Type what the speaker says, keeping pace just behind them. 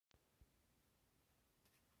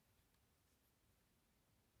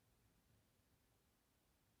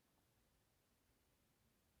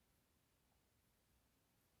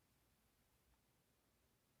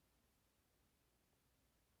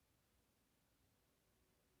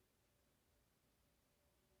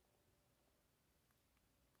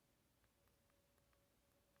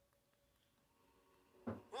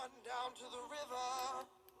Run down to the river.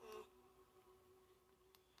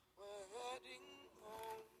 We're heading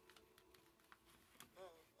home.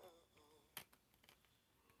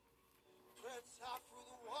 Treads out through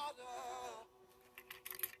the water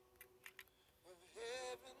of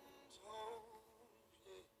heaven's home.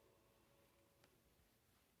 Yeah.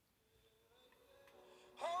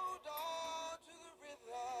 Hold on to the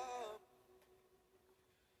river.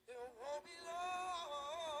 It won't be long.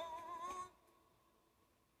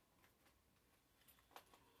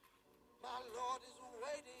 My Lord is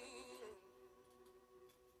waiting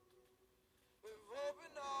with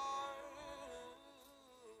open arms.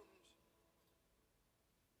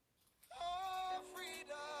 Oh,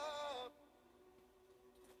 freedom.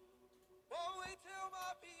 Won't wait till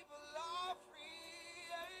my people are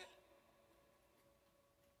free. Yeah.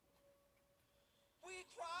 We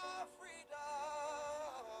cry freedom.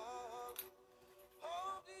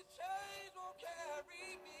 Hope these chains won't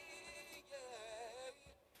carry me. Yeah.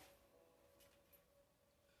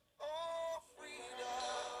 Oh,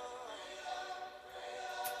 freedom.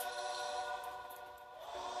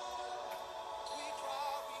 We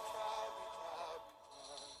cry, we cry, we cry, we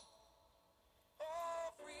cry.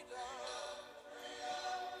 Oh, freedom.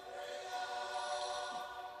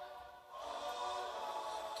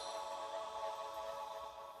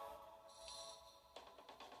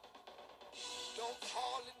 Don't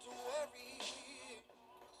fall into worry.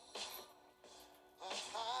 Our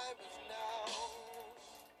time is now.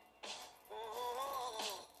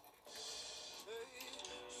 Oh, hey,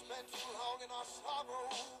 spent too long in our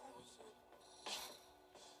sorrows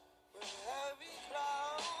with heavy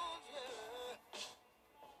clouds. Yeah.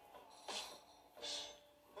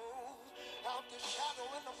 Oh, out the shadow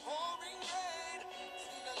in the pouring rain.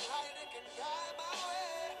 See the light that can guide my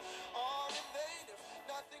way. All in vain if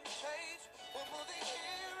nothing changed. What will they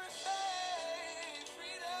hear us say?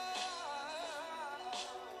 Freedom.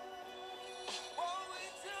 Won't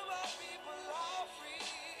wait till my people are free.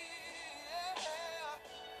 Yeah.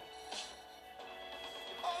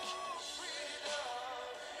 Oh, freedom.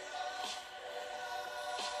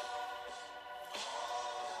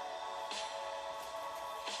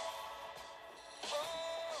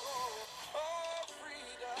 Oh, oh,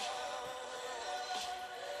 freedom.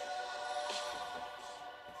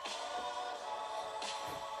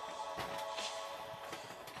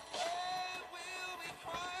 Hey, we'll be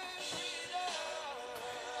crying freedom.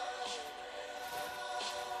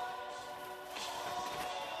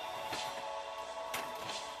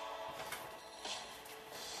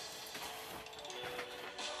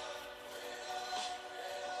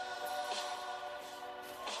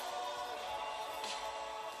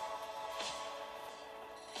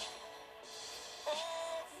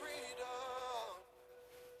 Oh, freedom.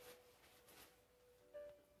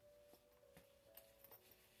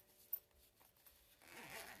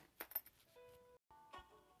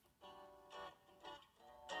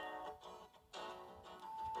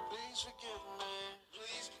 Please forgive me.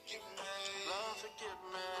 Please forgive me. Lord, forgive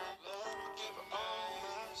me. Lord, forgive me. All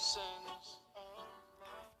my sins.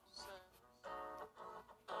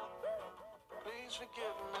 Please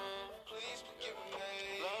forgive me. Please forgive me.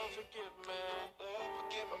 Lord, forgive me. Lord,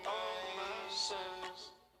 forgive me. All my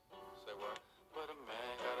sins. Say what? What a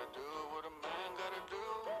man gotta do, what a man gotta do.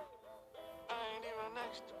 I ain't even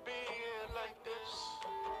next to be here like this.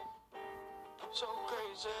 So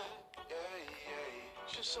crazy. Yeah, yeah.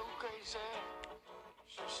 She's so crazy.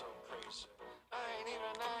 She's so crazy. I ain't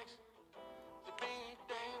even asked to be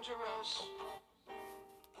dangerous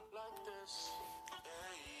like this.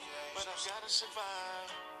 Yeah, yeah. But I've gotta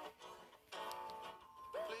survive.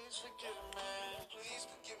 Please forgive me. Please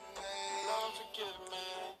forgive me. Lord, forgive me.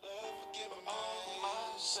 Lord, forgive me. All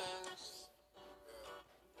my sins.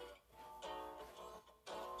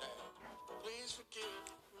 Please forgive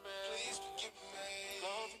me. Please forgive me.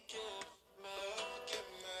 Lord, forgive me. Lord, forgive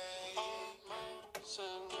me. All my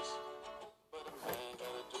sins. What a man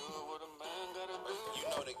gotta do, what a man gotta do. You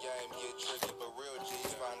know the game get tricky, but real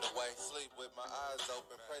G's find a way. Sleep with my eyes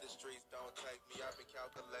open, pray the streets don't take me. I've been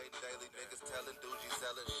calculating daily, niggas telling Doogie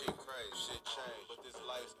selling shit crazy, shit changed. But this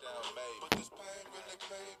lifestyle made me. But this pain really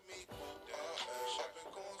made me cool down. I've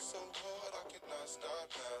been going so hard, I cannot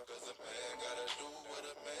stop now. Cause a man gotta do what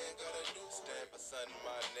a man gotta do. Stand for something,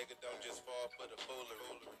 my nigga, don't just fall for the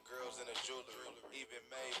foolery. Girls in the jewelry, even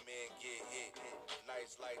made men get hit.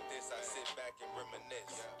 Nights like this, I sit back and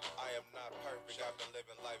reminisce. I am not perfect, I've been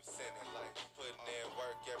living life sinning. Putting in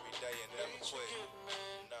work every day and never quit.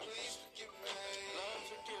 Please forgive me. Lord,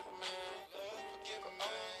 forgive me. Lord, forgive me.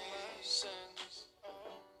 All my sins.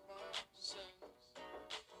 All my sins.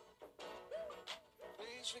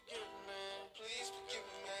 Please forgive me. Please forgive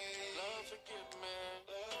me.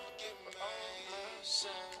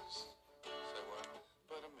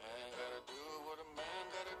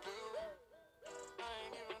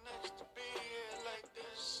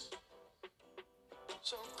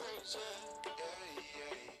 crazy. Yeah,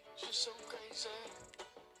 yeah. She's so crazy.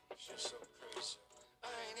 She's so crazy. I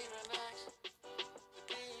ain't even asked to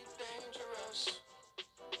be dangerous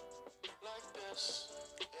like this.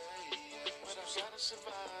 Yeah, yeah. But I've gotta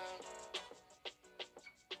survive.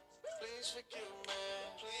 Please forgive me.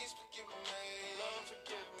 Please forgive me. Lord,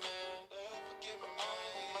 forgive me. Lord, forgive me.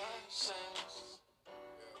 All my sins.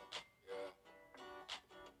 Yeah.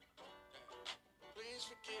 Please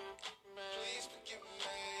forgive me. Please forgive me.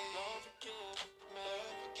 Lord, forgive me.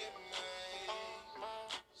 Lord, forgive me. All my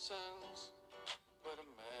sins. But a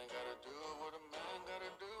man gotta do what a man gotta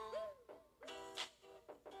do.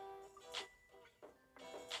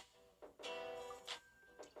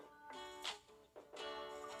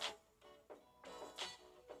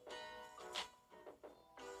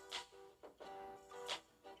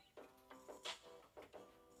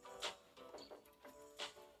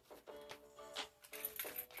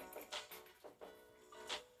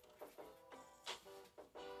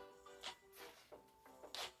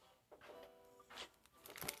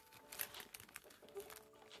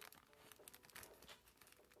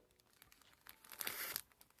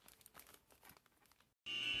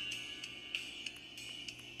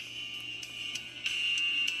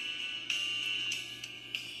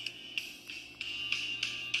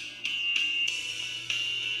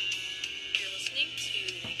 You're listening to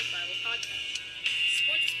the Naked Bible Podcast. To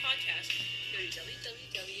support this podcast, go to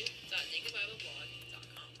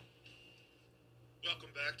www.nakedbibleblog.com. Welcome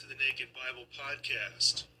back to the Naked Bible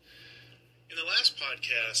Podcast. In the last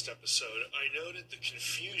podcast episode, I noted the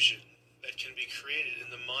confusion that can be created in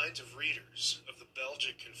the minds of readers of the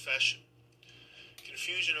Belgic Confession.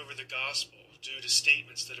 Confusion over the gospel due to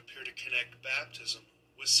statements that appear to connect baptism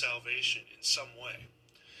with salvation in some way.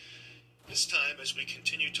 This time, as we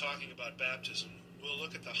continue talking about baptism, we'll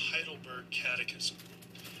look at the Heidelberg Catechism.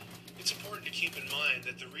 It's important to keep in mind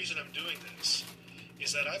that the reason I'm doing this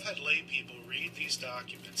is that I've had lay people read these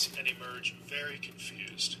documents and emerge very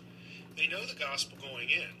confused. They know the gospel going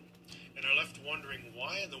in and are left wondering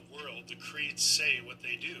why in the world the creeds say what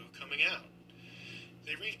they do coming out.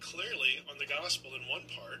 They read clearly on the gospel in one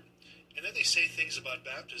part, and then they say things about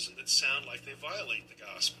baptism that sound like they violate the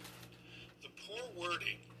gospel. The poor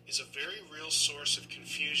wording is a very real source of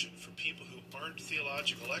confusion for people who aren't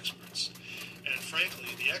theological experts, and frankly,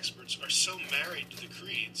 the experts are so married to the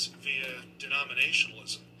creeds via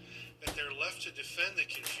denominationalism that they're left to defend the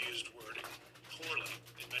confused wording poorly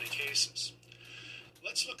in many cases.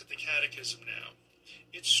 Let's look at the Catechism now.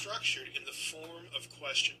 It's structured in the form of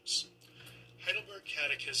questions. Heidelberg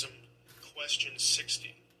Catechism, question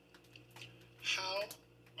 60. How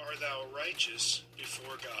art thou righteous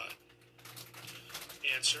before God?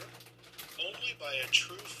 Answer, only by a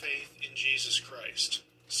true faith in Jesus Christ,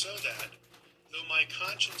 so that, though my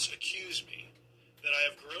conscience accuse me, that I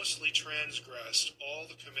have grossly transgressed all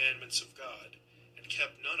the commandments of God, and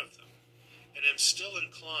kept none of them, and am still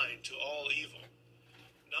inclined to all evil,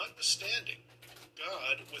 notwithstanding,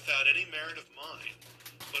 God, without any merit of mine,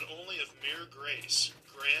 but only of mere grace,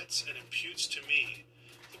 grants and imputes to me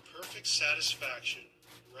the perfect satisfaction,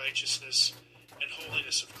 righteousness, and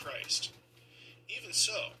holiness of Christ. Even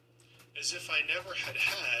so, as if I never had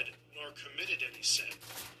had nor committed any sin,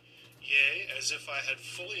 yea, as if I had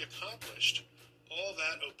fully accomplished all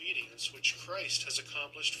that obedience which Christ has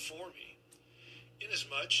accomplished for me,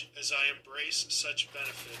 inasmuch as I embrace such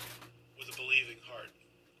benefit with a believing heart.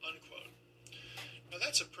 Unquote. Now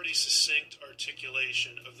that's a pretty succinct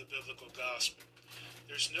articulation of the biblical gospel.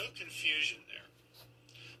 There's no confusion there.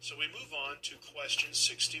 So we move on to question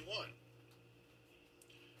 61.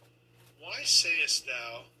 Why sayest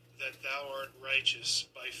thou that thou art righteous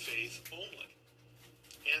by faith only?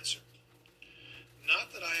 Answer.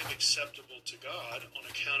 Not that I am acceptable to God on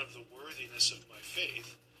account of the worthiness of my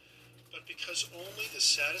faith, but because only the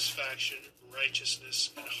satisfaction,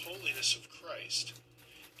 righteousness, and holiness of Christ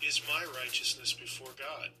is my righteousness before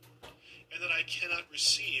God, and that I cannot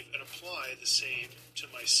receive and apply the same to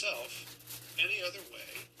myself any other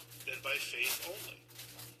way than by faith only.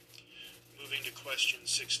 Moving to question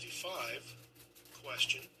 65,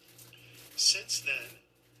 question, since then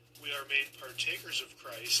we are made partakers of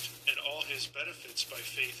Christ and all his benefits by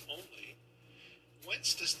faith only,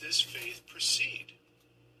 whence does this faith proceed?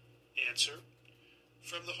 Answer,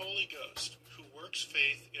 from the Holy Ghost, who works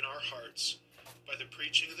faith in our hearts by the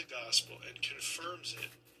preaching of the gospel and confirms it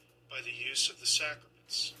by the use of the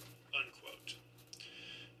sacraments. Unquote.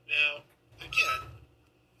 Now, again,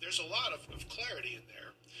 there's a lot of clarity in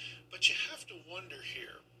there, but you have to wonder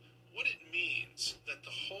here what it means that the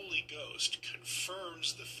Holy Ghost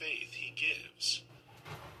confirms the faith he gives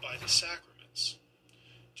by the sacraments.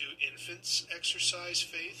 Do infants exercise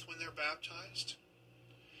faith when they're baptized?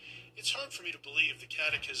 It's hard for me to believe the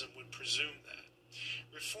Catechism would presume that.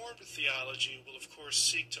 Reformed theology will of course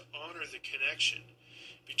seek to honor the connection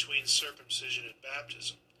between circumcision and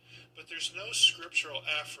baptism, but there's no scriptural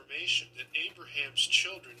affirmation that Abraham's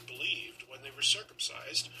children believed when they were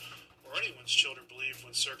circumcised, or anyone's children believed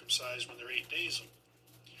when circumcised when they're 8 days old.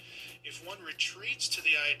 If one retreats to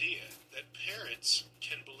the idea that parents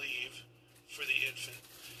can believe for the infant,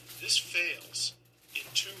 this fails in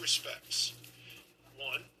 2 respects.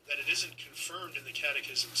 One, that it isn't confirmed in the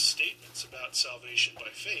Catechism's statements about salvation by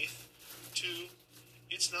faith. 2,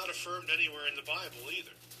 it's not affirmed anywhere in the Bible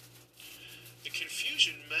either. The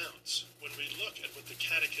confusion mounts when we look at what the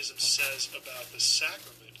Catechism says about the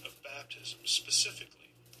sacrament of baptism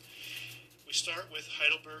specifically. We start with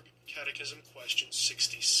Heidelberg Catechism question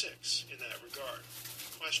 66 in that regard.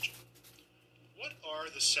 Question: what are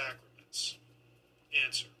the sacraments?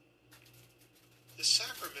 Answer: the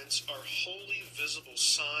sacraments are wholly visible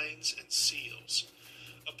signs and seals,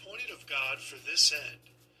 appointed of God for this end,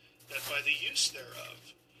 that by the use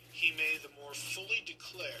thereof he may the more fully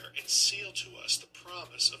declare and seal to us the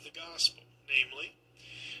promise of the gospel, namely,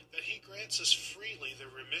 that he grants us freely the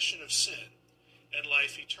remission of sin and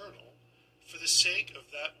life eternal for the sake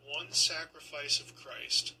of that one sacrifice of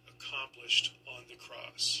Christ accomplished on the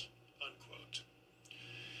cross. Unquote.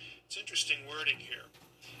 It's interesting wording here,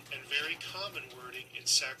 and very common wording in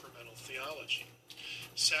sacramental theology.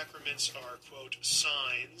 Sacraments are, quote,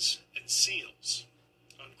 signs and seals,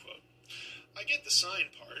 unquote. I get the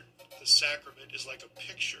sign part. The sacrament is like a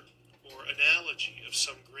picture or analogy of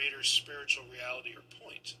some greater spiritual reality or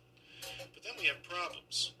point. But then we have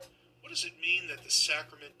problems. What does it mean that the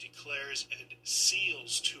sacrament declares and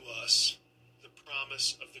seals to us the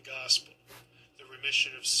promise of the gospel, the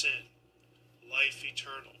remission of sin, life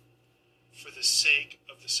eternal, for the sake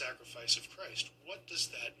of the sacrifice of Christ? What does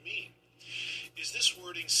that mean? Is this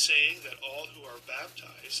wording saying that all who are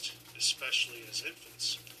baptized, especially as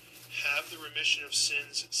infants, have the remission of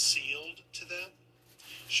sins sealed to them?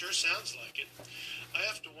 Sure sounds like it. I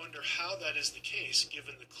have to wonder how that is the case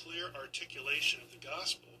given the clear articulation of the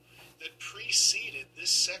gospel that preceded this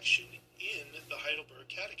section in the Heidelberg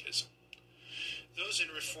Catechism. Those in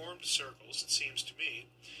Reformed circles, it seems to me,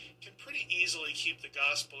 can pretty easily keep the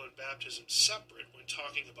gospel and baptism separate when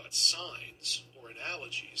talking about signs or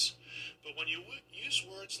analogies, but when you use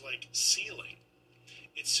words like sealing,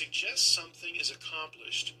 it suggests something is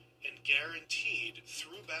accomplished and guaranteed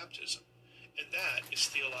through baptism, and that is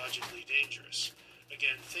theologically dangerous.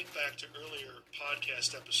 Again, think back to earlier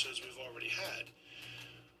podcast episodes we've already had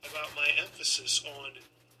about my emphasis on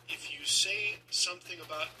if you say something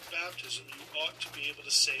about baptism, you ought to be able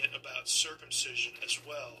to say it about circumcision as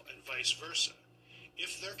well, and vice versa.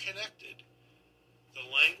 If they're connected, the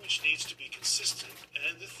language needs to be consistent,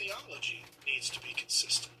 and the theology needs to be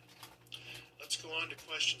consistent. Let's go on to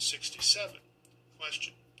question 67.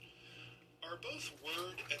 Question: are both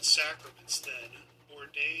word and sacraments, then,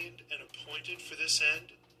 ordained and appointed for this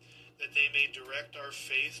end, that they may direct our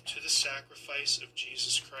faith to the sacrifice of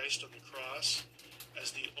Jesus Christ on the cross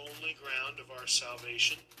as the only ground of our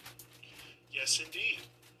salvation? Yes, indeed.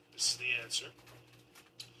 This is the answer.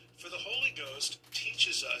 For the Holy Ghost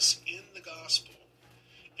teaches us in the gospel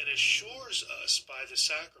and assures us by the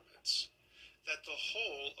sacraments that the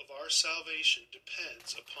whole of our salvation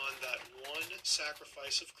depends upon that one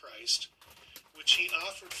sacrifice of Christ, which he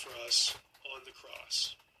offered for us on the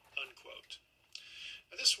cross. Unquote.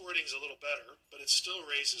 Now, this wording's a little better, but it still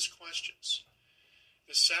raises questions.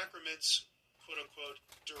 The sacraments, quote-unquote,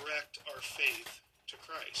 direct our faith to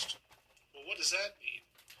Christ. Well, what does that mean?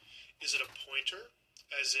 Is it a pointer,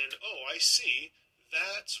 as in, oh, I see,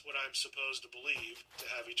 that's what I'm supposed to believe to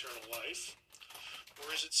have eternal life?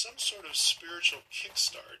 Or is it some sort of spiritual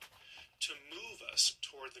kickstart to move us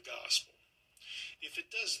toward the gospel? If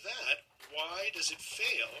it does that, why does it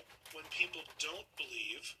fail when people don't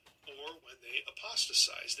believe or when they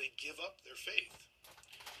apostatize, they give up their faith?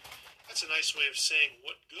 That's a nice way of saying,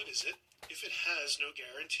 what good is it if it has no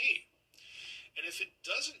guarantee? And if it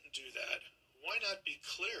doesn't do that, why not be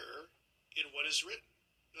clearer in what is written?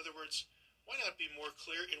 In other words, why not be more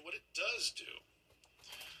clear in what it does do?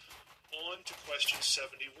 On to question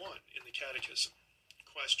 71 in the Catechism.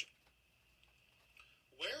 Question: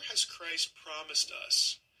 where has Christ promised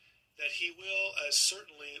us that he will as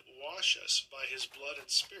certainly wash us by his blood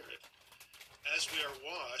and spirit as we are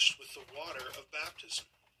washed with the water of baptism?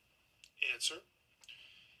 Answer: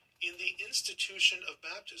 in the institution of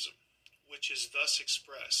baptism, which is thus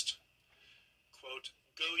expressed, quote,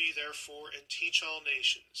 go ye therefore and teach all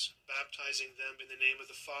nations, baptizing them in the name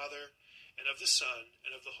of the Father, and of the Son,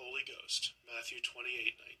 and of the Holy Ghost. Matthew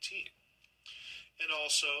 28:19. And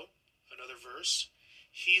also, another verse,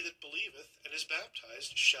 he that believeth and is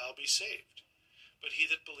baptized shall be saved, but he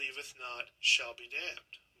that believeth not shall be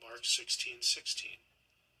damned. Mark 16:16.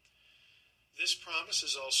 This promise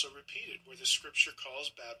is also repeated where the scripture calls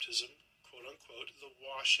baptism, quote unquote, the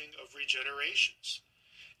washing of regenerations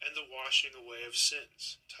and the washing away of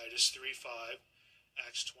sins. Titus 3:5,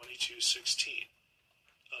 Acts 22:16,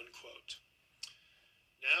 unquote.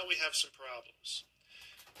 Now we have some problems.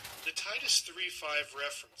 The Titus 3:5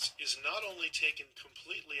 reference is not only taken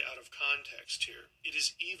completely out of context here, it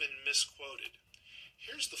is even misquoted.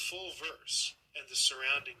 Here's the full verse and the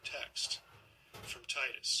surrounding text from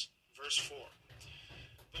Titus. Verse 4.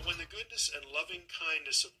 But when the goodness and loving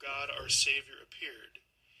kindness of God our Savior appeared,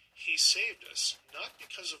 he saved us, not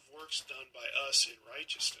because of works done by us in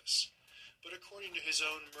righteousness, but according to his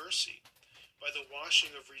own mercy, by the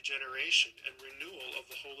washing of regeneration and renewal of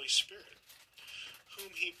the Holy Spirit,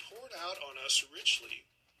 whom he poured out on us richly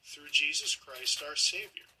through Jesus Christ our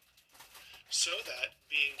Savior, so that,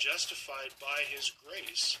 being justified by his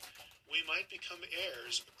grace, we might become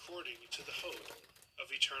heirs according to the hope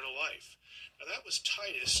of eternal life. Now that was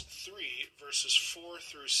Titus 3, verses 4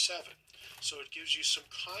 through 7, so it gives you some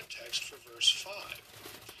context for verse 5.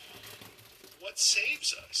 What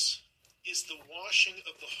saves us is the washing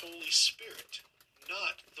of the Holy Spirit,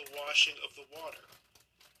 not the washing of the water.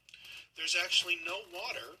 There's actually no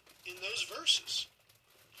water in those verses.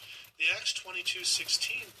 The Acts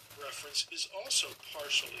 22:16 reference is also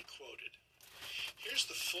partially quoted. Here's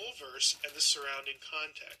the full verse and the surrounding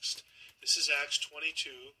context. This is Acts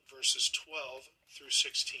 22, verses 12 through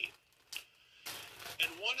 16.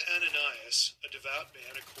 And one Ananias, a devout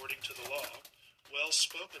man according to the law, well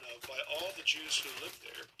spoken of by all the Jews who lived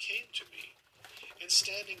there, came to me, and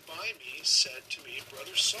standing by me said to me,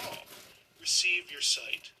 Brother Saul, receive your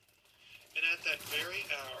sight. And at that very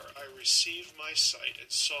hour I received my sight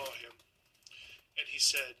and saw him. And he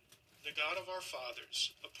said, The God of our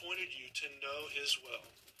fathers appointed you to know his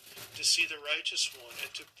will, to see the righteous one,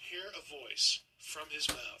 and to hear a voice from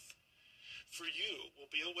his mouth. For you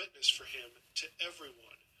will be a witness for him to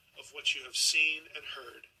everyone of what you have seen and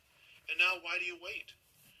heard. And now why do you wait?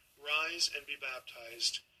 Rise and be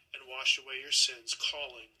baptized, and wash away your sins,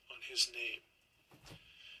 calling on his name.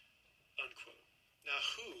 Unquote. Now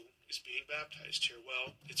who is being baptized here?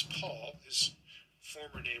 Well, it's Paul. His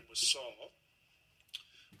former name was Saul.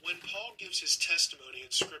 When Paul gives his testimony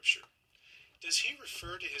in Scripture, does he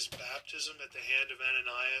refer to his baptism at the hand of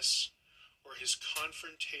Ananias, or his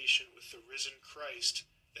confrontation with the risen Christ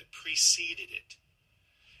that preceded it?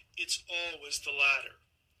 It's always the latter.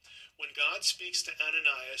 When God speaks to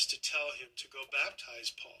Ananias to tell him to go baptize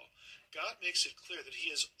Paul, God makes it clear that he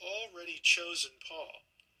has already chosen Paul.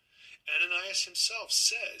 Ananias himself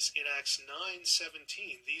says in Acts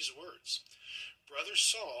 9:17 these words, Brother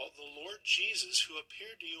Saul, the Lord Jesus, who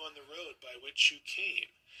appeared to you on the road by which you came,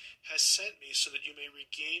 has sent me so that you may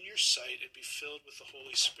regain your sight and be filled with the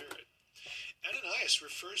Holy Spirit. Ananias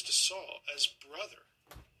refers to Saul as brother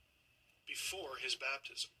before his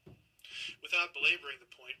baptism. Without belaboring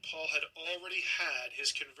the point, Paul had already had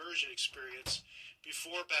his conversion experience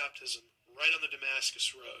before baptism right on the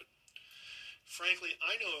Damascus Road. Frankly,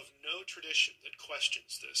 I know of no tradition that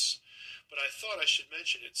questions this, but I thought I should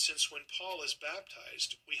mention it since when Paul is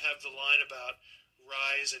baptized, we have the line about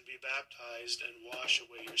rise and be baptized and wash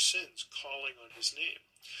away your sins, calling on his name.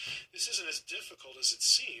 This isn't as difficult as it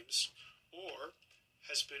seems or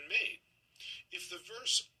has been made. If the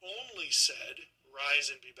verse only said,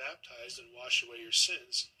 rise and be baptized and wash away your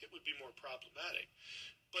sins, it would be more problematic.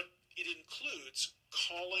 But it includes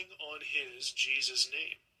calling on his, Jesus'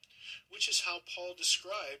 name, which is how Paul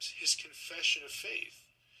describes his confession of faith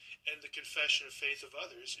and the confession of faith of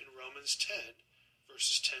others in Romans 10,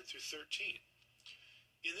 verses 10 through 13.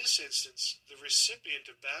 In this instance, the recipient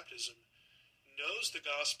of baptism knows the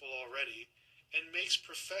gospel already and makes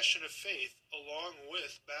profession of faith along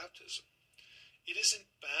with baptism. It isn't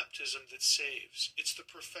baptism that saves. It's the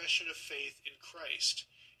profession of faith in Christ.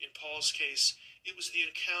 In Paul's case, it was the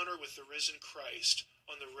encounter with the risen Christ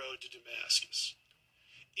on the road to Damascus.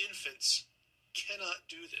 Infants cannot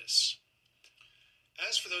do this.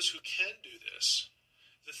 As for those who can do this,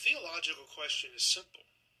 the theological question is simple.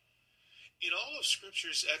 In all of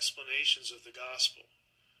Scripture's explanations of the gospel,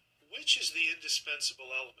 which is the indispensable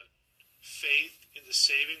element? Faith in the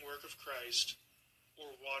saving work of Christ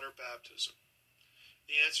or water baptism?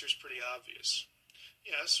 The answer is pretty obvious.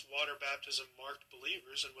 Yes, water baptism marked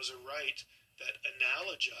believers and was a rite that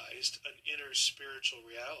analogized an inner spiritual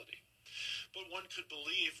reality. But one could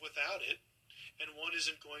believe without it and one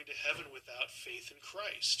isn't going to heaven without faith in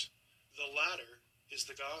Christ. The latter is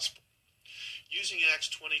the gospel. Using Acts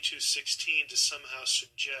 22:16 to somehow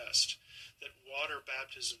suggest that water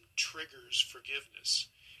baptism triggers forgiveness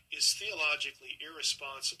is theologically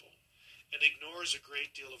irresponsible and ignores a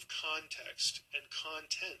great deal of context and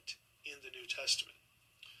content in the New Testament.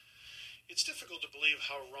 It's difficult to believe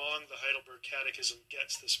how wrong the Heidelberg Catechism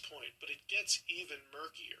gets this point, but it gets even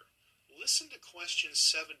murkier. Listen to question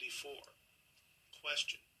 74.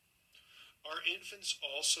 Question: Are infants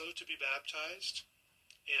also to be baptized?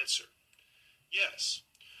 Answer: Yes,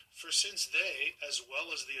 for since they, as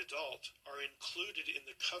well as the adult, are included in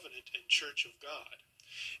the covenant and church of God,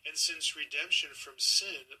 and since redemption from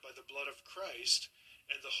sin by the blood of Christ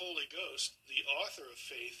and the Holy Ghost, the author of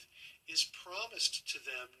faith, is promised to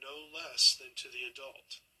them no less than to the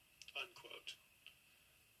adult. Unquote.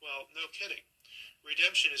 Well, no kidding.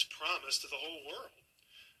 Redemption is promised to the whole world.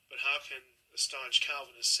 But how can a staunch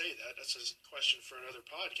Calvinist say that? That's a question for another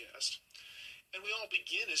podcast. And we all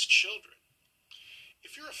begin as children.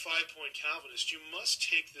 If you're a 5-point Calvinist, you must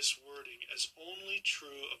take this wording as only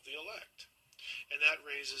true of the elect. And that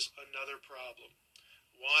raises another problem.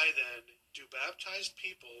 Why then do baptized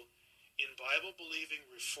people in Bible-believing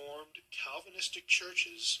Reformed Calvinistic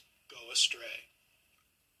churches go astray?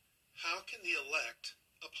 How can the elect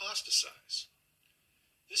apostatize?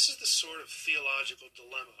 This is the sort of theological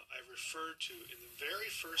dilemma I referred to in the very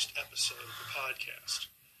first episode of the podcast.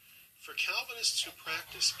 For Calvinists who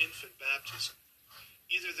practice infant baptism,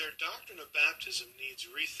 either their doctrine of baptism needs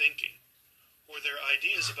rethinking, or their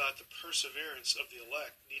ideas about the perseverance of the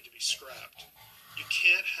elect need to be scrapped. You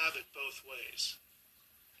can't have it both ways.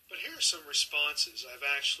 But here are some responses I've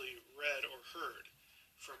actually read or heard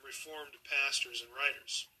from Reformed pastors and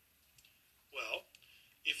writers. Well,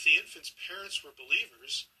 if the infant's parents were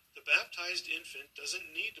believers, the baptized infant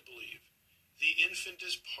doesn't need to believe. The infant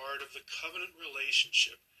is part of the covenant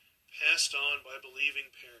relationship passed on by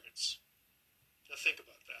believing parents. Now think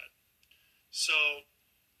about that. So,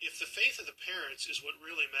 if the faith of the parents is what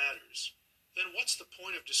really matters, then what's the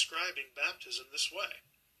point of describing baptism this way?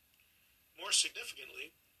 More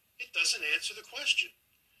significantly, it doesn't answer the question.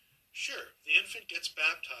 Sure, the infant gets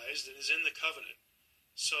baptized and is in the covenant.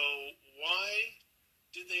 So why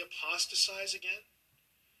did they apostatize again?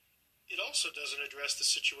 It also doesn't address the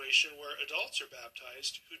situation where adults are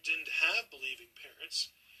baptized who didn't have believing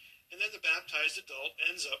parents, and then the baptized adult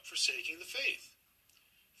ends up forsaking the faith.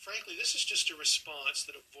 Frankly, this is just a response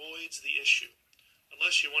that avoids the issue,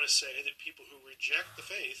 unless you want to say that people who reject the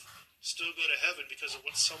faith still go to heaven because of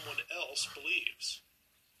what someone else believes.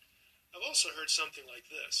 I've also heard something like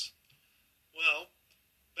this. Well,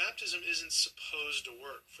 baptism isn't supposed to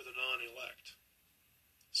work for the non-elect.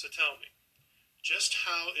 So tell me, just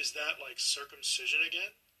how is that like circumcision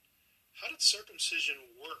again? How did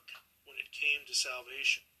circumcision work when it came to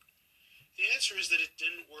salvation? The answer is that it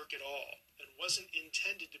didn't work at all and wasn't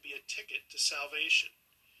intended to be a ticket to salvation.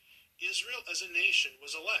 Israel as a nation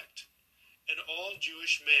was elect, and all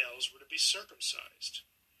Jewish males were to be circumcised.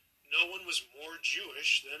 No one was more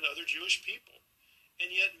Jewish than other Jewish people,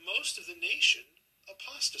 and yet most of the nation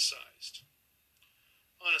apostatized.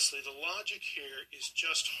 Honestly, the logic here is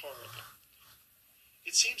just horrible.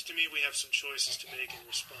 It seems to me we have some choices to make in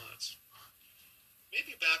response.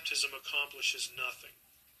 Maybe baptism accomplishes nothing.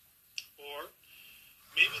 Or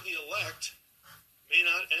maybe the elect may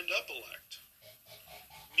not end up elect,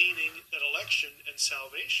 meaning that election and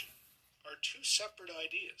salvation are two separate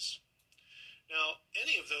ideas. Now,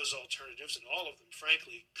 any of those alternatives, and all of them,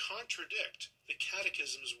 frankly, contradict the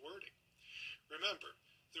Catechism's wording. Remember,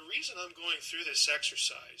 the reason I'm going through this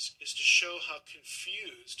exercise is to show how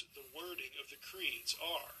confused the wording of the creeds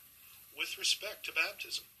are with respect to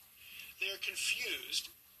baptism. They are confused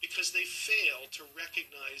because they fail to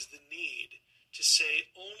recognize the need to say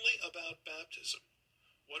only about baptism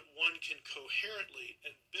what one can coherently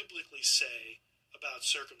and biblically say about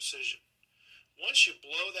circumcision. Once you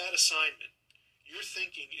blow that assignment, your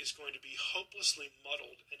thinking is going to be hopelessly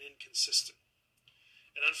muddled and inconsistent.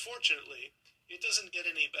 And unfortunately, it doesn't get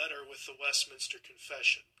any better with the Westminster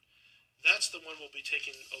Confession. That's the one we'll be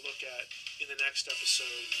taking a look at in the next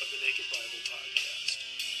episode of the Naked Bible Podcast.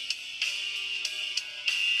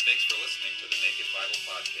 Thanks for listening to the Naked Bible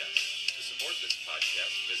Podcast. To support this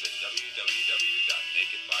podcast, visit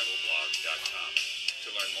www.nakedbibleblog.com. To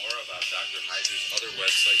learn more about Dr. Heiser's other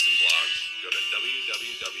websites and blogs, go to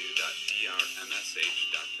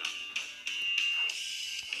www.drmsh.com.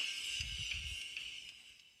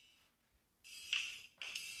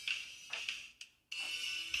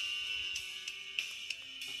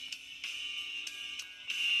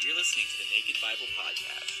 You're listening to the Naked Bible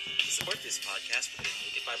Podcast. Support this podcast at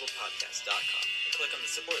nakedbiblepodcast.com and click on the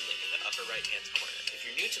support link in the upper right-hand corner. If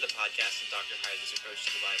you're new to the podcast and Dr. Heiser's approach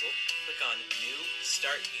to the Bible, click on New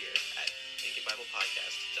Start Here at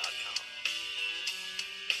nakedbiblepodcast.com.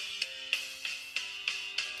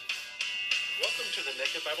 Welcome to the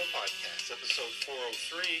Naked Bible Podcast, episode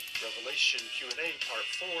 403, Revelation Q&A, part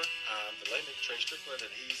 4. I'm the layman, Trey Strickland, and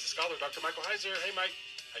he's the scholar, Dr. Michael Heiser. Hey, Mike.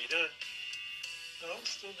 How you doing? No,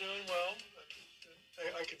 still doing well.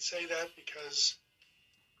 I can say that because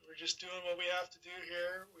we're just doing what we have to do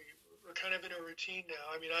here. We're kind of in a routine now.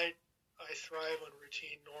 I mean, I thrive on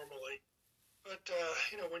routine normally. But,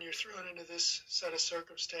 when you're thrown into this set of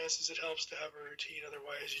circumstances, it helps to have a routine.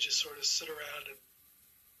 Otherwise, you just sort of sit around and,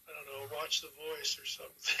 I don't know, watch The Voice or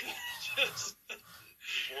something.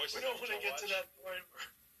 We don't want to get to that point where...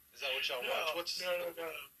 Is that what y'all watch? No.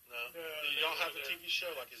 Do y'all have a TV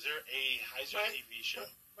show? Like, is there a Heiser TV show?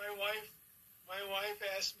 My wife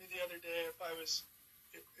asked me the other day if I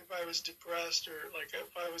was depressed or like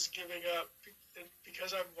if I was giving up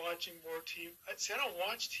because I'm watching more TV. See, I don't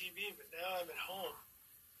watch TV, but now I'm at home,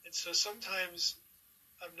 and so sometimes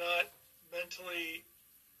I'm not mentally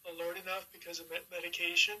alert enough because of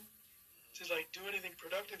medication to like do anything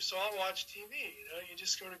productive. So I'll watch TV. You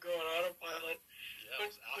just sort of go on autopilot.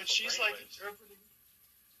 Yeah, but she's like interpreting.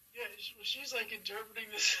 Yeah, she's like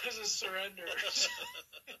interpreting this as a surrender.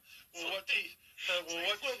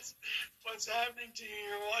 What's happening to you?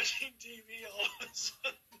 You're watching TV all of a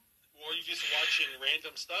sudden. Well, are you just watching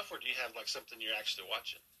random stuff, or do you have like something you're actually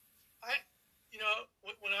watching?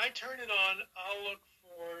 When I turn it on, I'll look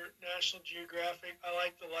for National Geographic. I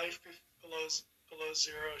like the Life Below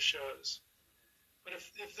Zero shows. But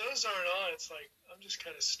if those aren't on, it's like I'm just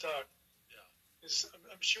kind of stuck. Yeah.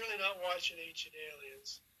 I'm surely not watching Ancient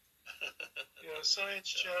Aliens. Science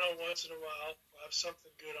Channel once in a while will have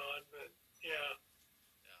something good on, but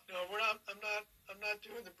no, I'm not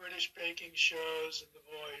doing the British baking shows and The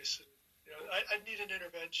Voice, and I need an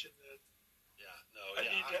intervention then. I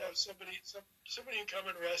need to have somebody come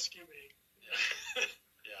and rescue me.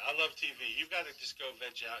 Yeah, I love TV. You've got to just go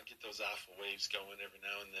veg out and get those alpha waves going every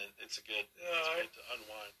now and then. It's good to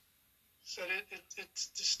unwind. So it's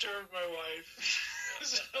disturbed my wife.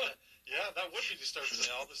 Yeah, that would be disturbing.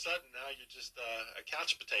 All of a sudden, now you're just a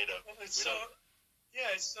couch potato. Well, it's so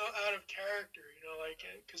out of character,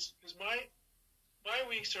 because my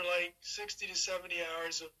weeks are like 60 to 70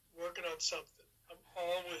 hours of working on something. I'm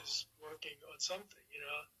always working on something,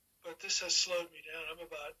 But this has slowed me down. I'm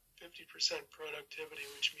about 50% productivity,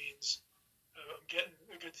 which means I'm getting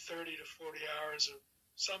a good 30 to 40 hours of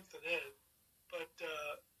something in. But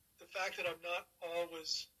the fact that I'm not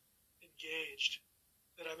always engaged,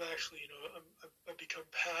 that I'm actually, I've become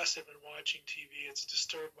passive in watching TV. It's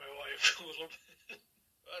disturbed my wife a little bit.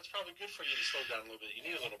 Well, it's probably good for you to slow down a little bit. You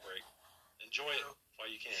need a little break. Enjoy it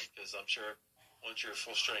while you can, because I'm sure once you're at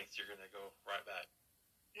full strength, you're going to go right back.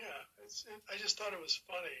 Yeah, I just thought it was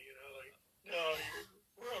funny,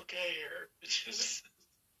 we're okay here. It's just,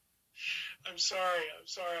 I'm sorry. I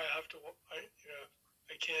have to. I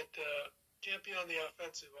can't be on the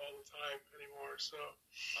offensive all the time anymore. So.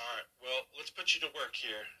 All right. Well, let's put you to work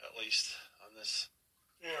here, at least on this.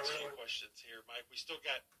 Yeah, really. Questions here, Mike. We still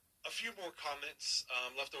got a few more comments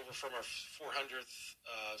left over from our 400th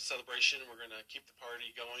celebration. We're going to keep the party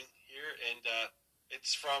going here, and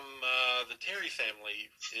it's from the Terry family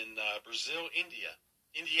in Brazil, Indiana.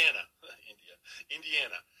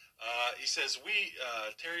 He says,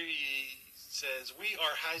 Terry says, we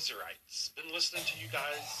are Heiserites. Been listening to you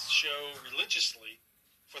guys' show religiously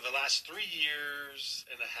for the last 3 years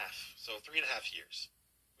and a half. So 3.5 years.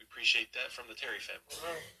 We appreciate that from the Terry family.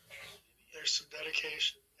 Well, there's some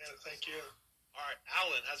dedication. Yeah, thank you. All right,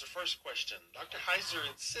 Alan has a first question. Dr. Heiser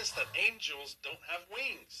insists that angels don't have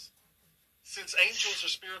wings. Since angels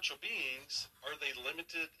are spiritual beings, are they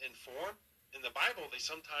limited in form? In the Bible, they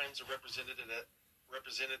sometimes are represented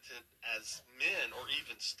as men or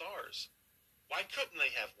even stars. Why couldn't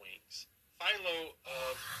they have wings? Philo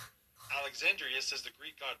of Alexandria says the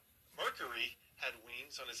Greek god Mercury had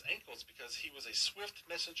wings on his ankles because he was a swift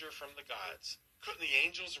messenger from the gods. Couldn't the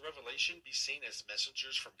angels of Revelation be seen as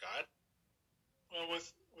messengers from God? Well, with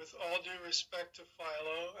all due respect to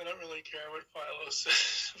Philo, I don't really care what Philo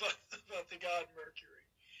says about the god Mercury.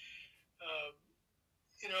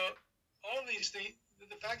 All these things,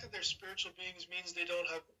 the fact that they're spiritual beings means they don't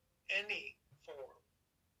have any form,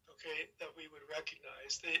 that we would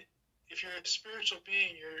recognize. If you're a spiritual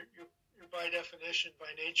being, you're by definition,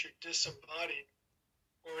 by nature, disembodied,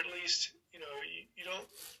 or at least, you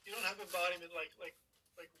don't have embodiment like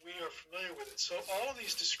we are familiar with it. So all of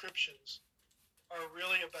these descriptions are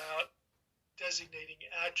really about designating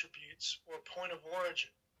attributes or point of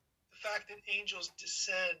origin. The fact that angels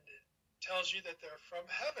descend tells you that they're from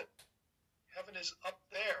heaven. Heaven is up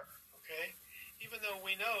there, okay? Even though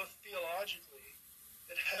we know theologically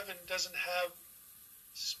that heaven doesn't have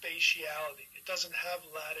spatiality. It doesn't have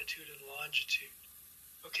latitude and longitude.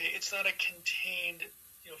 Okay, it's not a contained,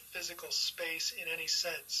 physical space in any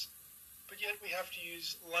sense. But yet we have to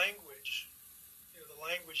use language, the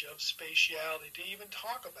language of spatiality to even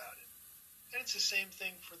talk about it. And it's the same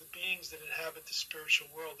thing for the beings that inhabit the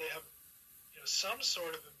spiritual world. They have, some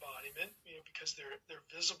sort of embodiment, because they're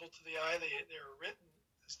visible to the eye. They're written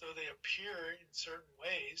as though they appear in certain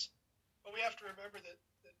ways. But we have to remember that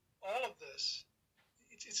all of this,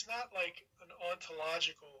 it's not like an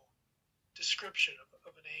ontological description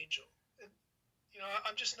of an angel. And,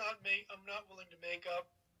 I'm not willing to make up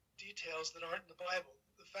details that aren't in the Bible.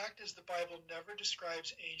 The fact is the Bible never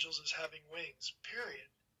describes angels as having wings, period.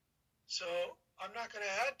 So I'm not going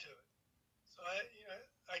to add to it. So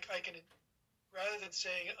I can, rather than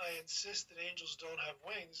saying I insist that angels don't have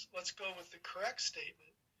wings, let's go with the correct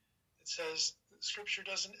statement that says that Scripture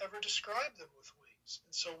doesn't ever describe them with wings.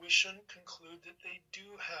 And so we shouldn't conclude that they do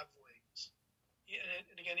have wings.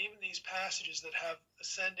 And again, even these passages that have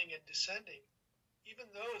ascending and descending, even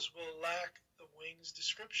those will lack the wings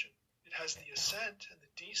description. It has the ascent and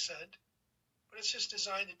the descent, but it's just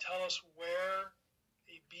designed to tell us where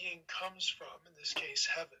a being comes from, in this case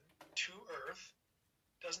heaven, to earth.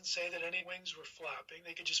 It doesn't say that any wings were flapping.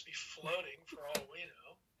 They could just be floating for all we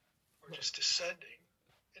know, or just descending.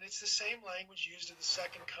 And it's the same language used at the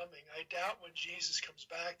second coming. I doubt when Jesus comes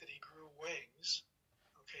back that he grew wings,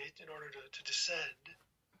 okay, in order to descend.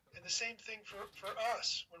 And the same thing for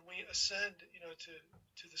us when we ascend,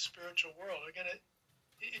 to the spiritual world. Again,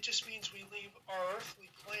 it just means we leave our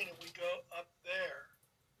earthly plane and we go up there.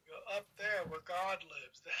 We go up there where God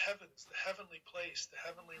lives, the heavens, the heavenly place, the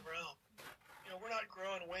heavenly realm. We're not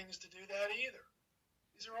growing wings to do that either.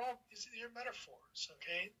 These are metaphors,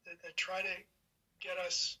 okay, that try to get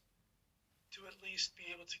us to at least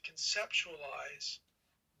be able to conceptualize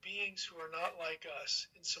beings who are not like us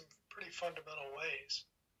in some pretty fundamental ways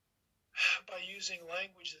by using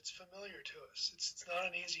language that's familiar to us. It's not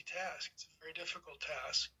an easy task. It's a very difficult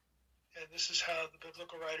task. And this is how the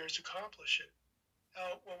biblical writers accomplish it.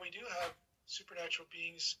 Now, when we do have supernatural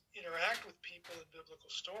beings interact with people in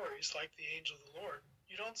biblical stories, like the angel of the Lord,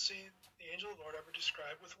 you don't see the angel of the Lord ever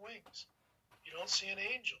described with wings. You don't see an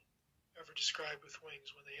angel ever described with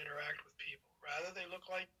wings when they interact with people. Rather, they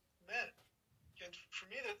look like men. And for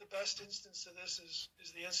me, the best instance of this is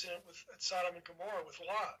the incident at Sodom and Gomorrah with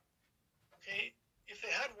Lot. Okay, if they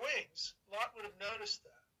had wings, Lot would have noticed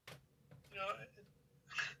that.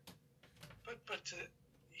 But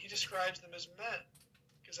he describes them as men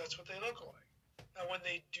because that's what they look like. Now, when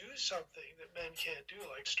they do something that men can't do,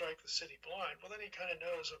 like strike the city blind, well, then he kind of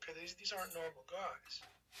knows, okay, these aren't normal guys.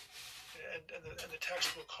 And the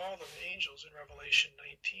text will call them angels in Revelation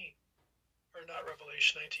 19. Or not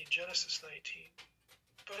Revelation 19, Genesis 19.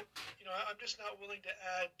 But, I'm just not willing to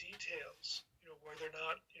add details, where they're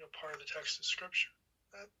not, part of the text of Scripture.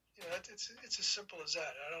 It's as simple as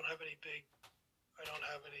that. I'm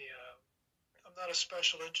not a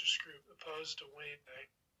special interest group opposed to Wayne Bay.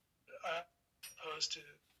 Opposed to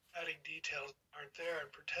adding details that aren't there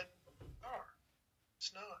and pretending they are.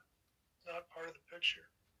 It's not. It's not part of the picture.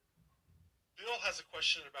 Bill has a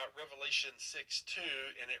question about Revelation 6:2,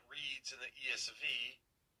 and it reads in the ESV,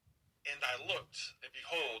 "And I looked, and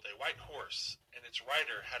behold, a white horse, and its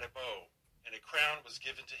rider had a bow, and a crown was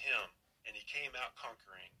given to him, and he came out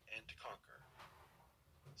conquering and to conquer."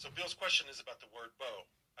 So Bill's question is about the word bow.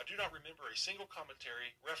 I do not remember a single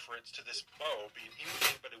commentary reference to this bow being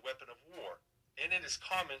anything but a weapon of war, and it is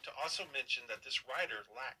common to also mention that this rider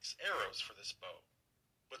lacks arrows for this bow.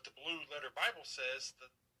 But the Blue Letter Bible says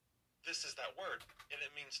that this is that word, and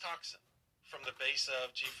it means toxin. From the base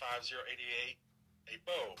of G5088, a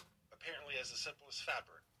bow, apparently as simple as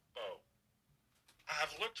fabric, bow. I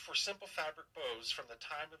have looked for simple fabric bows from the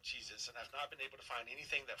time of Jesus and have not been able to find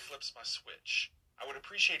anything that flips my switch. I would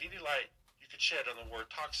appreciate any light you could shed on the word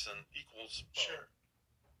toxin equals bow. Sure.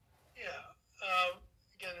 Yeah.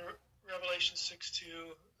 Again, Revelation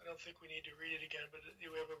 6:2, I don't think we need to read it again, but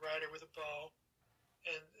we have a rider with a bow,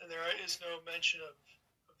 and there is no mention of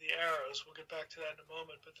the arrows. We'll get back to that in a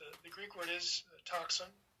moment, but the Greek word is toxin.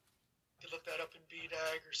 You can look that up in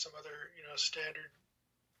BDAG or some other standard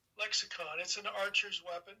lexicon. It's an archer's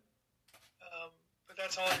weapon, but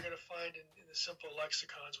that's all you're going to find in the simple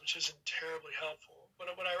lexicons, which isn't terribly helpful.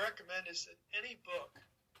 But what I recommend is that any book,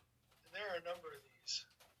 and there are a number of these,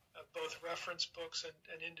 both reference books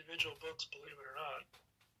and individual books, believe it or not.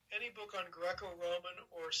 Any book on Greco-Roman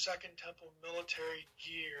or Second Temple military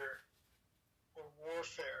gear or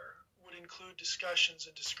warfare would include discussions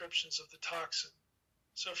and descriptions of the toxin.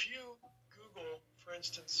 So if you Google, for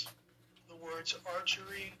instance, the words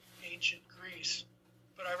archery, ancient Greece,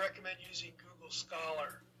 but I recommend using Google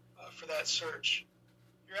Scholar for that search,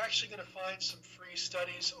 you're actually going to find some free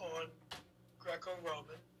studies on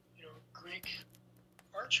Greco-Roman, Greek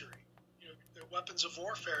archery, their weapons of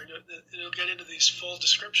warfare. It'll get into these full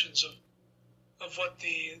descriptions of what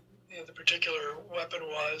the particular weapon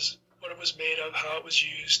was, what it was made of, how it was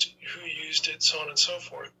used, who used it, so on and so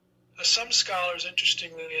forth. Some scholars,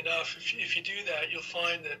 interestingly enough, if you do that, you'll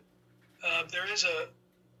find that there is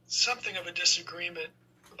something of a disagreement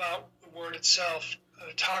about the word itself.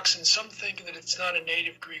 Toxin, some think that it's not a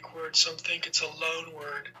native Greek word, some think it's a loan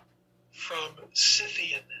word from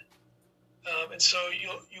Scythian. And so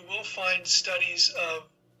you will find studies of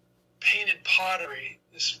painted pottery,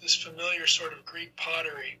 this familiar sort of Greek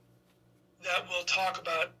pottery, that will talk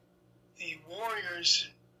about the warriors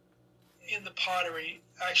in the pottery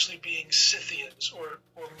actually being Scythians or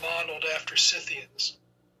modeled after Scythians.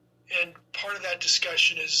 And part of that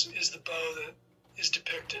discussion is the bow that is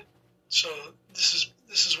depicted. So this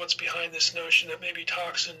is what's behind this notion that maybe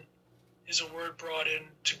toxin is a word brought in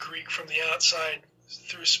to Greek from the outside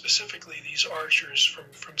through specifically these archers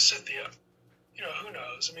from Scythia. Who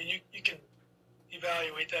knows? I mean, you can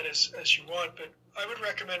evaluate that as you want, but I would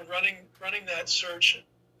recommend running that search.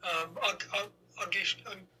 I'll give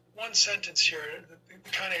one sentence here, the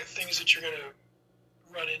kind of things that you're going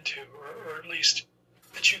to run into, or at least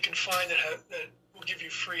that you can find that will give you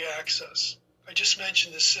free access. I just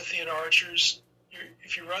mentioned the Scythian archers.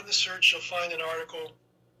 If you run the search, you'll find an article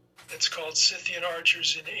that's called Scythian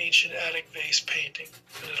Archers in Ancient Attic Vase Painting,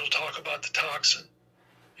 and it'll talk about the toxin.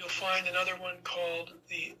 You'll find another one called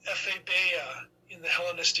the Ephebeia in the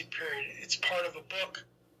Hellenistic period. It's part of a book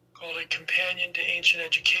called A Companion to Ancient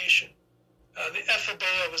Education. The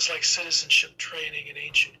Ephebeia was like citizenship training in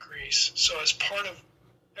ancient Greece. So as part of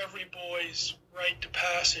every boy's right to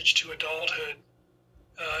passage to adulthood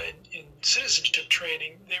in citizenship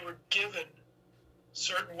training, they were given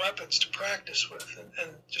certain weapons to practice with.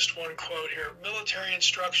 And just one quote here: military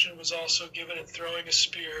instruction was also given in throwing a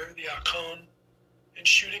spear, the akon, and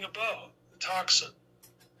shooting a bow, the toxin,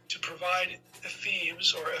 to provide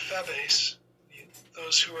ephebes or ephebes,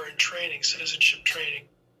 those who are in training, citizenship training,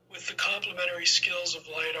 with the complementary skills of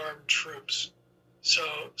light-armed troops.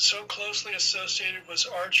 So closely associated was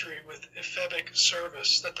archery with ephebic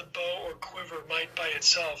service that the bow or quiver might by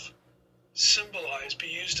itself be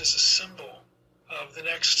used as a symbol of the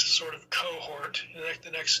next sort of cohort,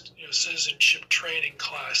 the next citizenship training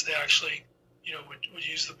class. They actually would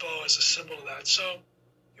use the bow as a symbol of that. So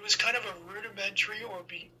it was kind of a rudimentary or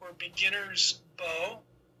beginner's bow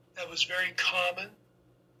that was very common.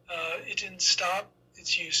 It didn't stop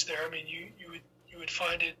its use there. I mean, you would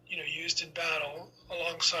find it used in battle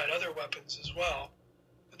alongside other weapons as well.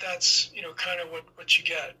 But that's kind of what you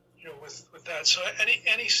get with that. So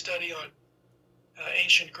any study on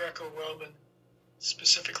ancient Greco-Roman,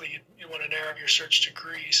 specifically you want to narrow your search to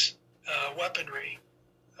Greece weaponry,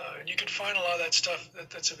 and you can find a lot of that stuff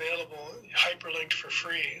that's available hyperlinked for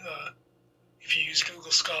free if you use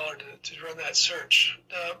Google Scholar to run that search.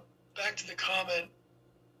 Now back to the comment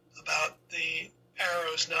about the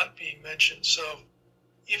arrows not being mentioned. So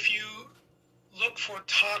if you look for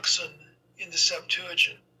toxin in the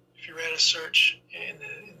Septuagint, if you ran a search in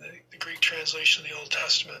the Greek translation of the Old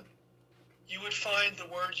Testament, you would find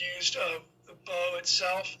the word used of the bow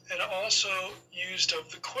itself and also used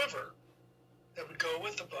of the quiver that would go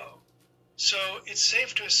with the bow. So it's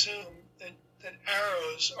safe to assume that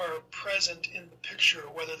arrows are present in the picture,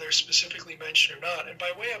 whether they're specifically mentioned or not. And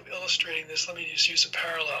by way of illustrating this, let me just use a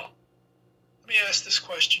parallel. Let me ask this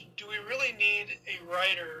question. Do we really need a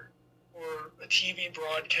writer or a TV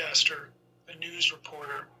broadcaster, a news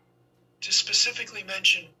reporter, to specifically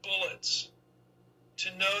mention bullets,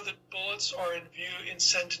 to know that bullets are in view in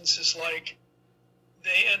sentences like,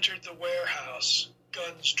 they entered the warehouse,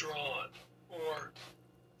 guns drawn, or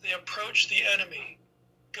they approached the enemy,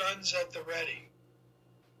 guns at the ready?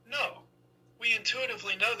 No. We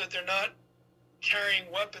intuitively know that they're not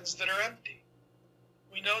carrying weapons that are empty.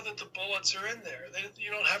 We know that the bullets are in there.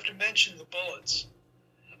 You don't have to mention the bullets.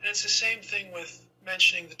 And it's the same thing with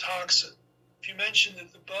mentioning the toxin. If you mention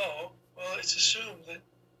that the bow, well, it's assumed that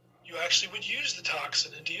you actually would use the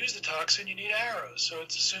toxin. And to use the toxin, you need arrows. So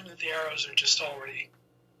it's assumed that the arrows are just already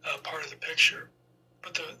part of the picture.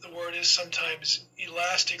 But the word is sometimes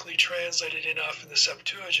elastically translated enough in the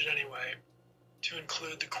Septuagint anyway, to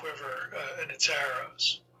include the quiver and its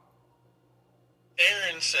arrows.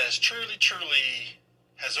 Aaron says, truly, truly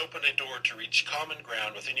has opened a door to reach common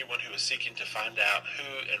ground with anyone who is seeking to find out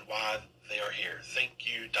who and why they are here. Thank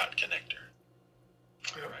you, Connector.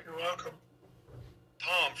 You're welcome.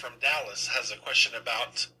 Tom from Dallas has a question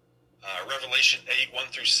about Revelation 8, 1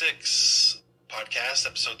 through 6 podcast,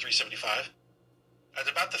 episode 375.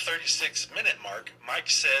 At about the 36-minute mark, Mike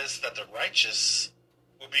says that the righteous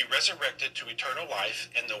will be resurrected to eternal life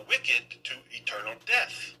and the wicked to eternal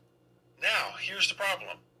death. Now, here's the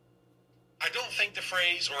problem. I don't think the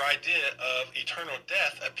phrase or idea of eternal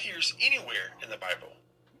death appears anywhere in the Bible.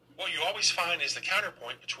 What you always find is the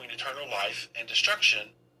counterpoint between eternal life and destruction,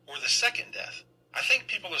 or the second death. I think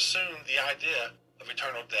people assume the idea of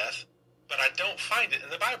eternal death, but I don't find it in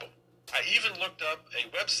the Bible. I even looked up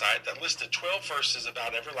a website that listed 12 verses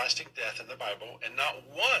about everlasting death in the Bible, and not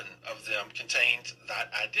one of them contained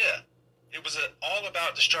that idea. It was all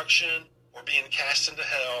about destruction, or being cast into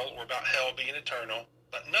hell, or about hell being eternal,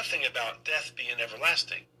 but nothing about death being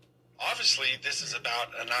everlasting. Obviously, this is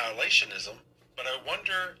about annihilationism, but I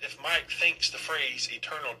wonder if Mike thinks the phrase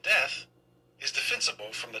eternal death is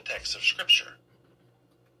defensible from the text of Scripture.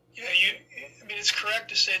 Yeah, I mean, it's correct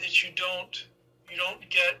to say that you don't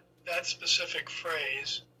get that specific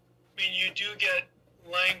phrase. I mean, you do get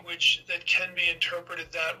language that can be interpreted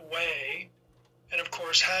that way, and of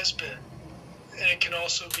course has been. And it can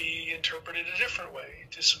also be interpreted a different way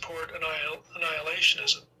to support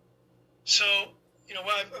annihilationism. So,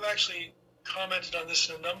 I've actually commented on this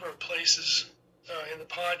in a number of places in the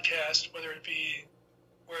podcast, whether it be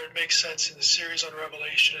where it makes sense in the series on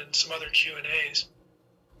Revelation and some other Q&As.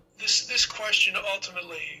 This question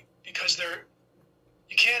ultimately, because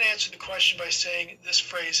you can't answer the question by saying this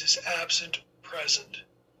phrase is absent present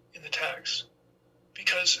in the text.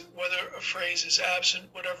 Because whether a phrase is absent,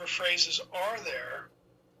 whatever phrases are there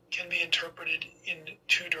can be interpreted in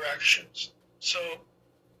two directions. So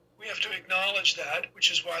we have to acknowledge that,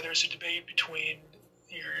 which is why there's a debate between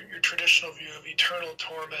your traditional view of eternal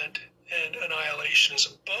torment and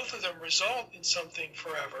annihilationism. Both of them result in something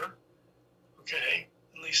forever, okay,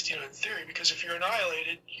 at least in theory, because if you're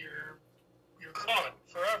annihilated, you're gone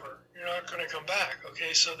forever. You're not going to come back,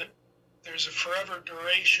 okay? So that there's a forever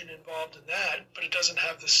duration involved in that, but it doesn't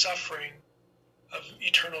have the suffering of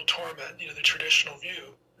eternal torment, the traditional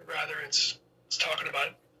view. Rather, it's talking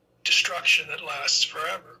about destruction that lasts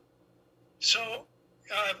forever. So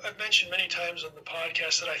I've mentioned many times on the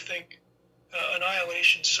podcast that I think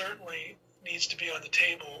annihilation certainly needs to be on the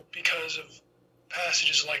table because of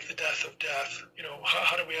passages like the death of death.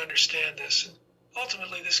 How do we understand this? And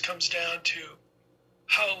ultimately, this comes down to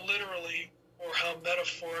how literally or how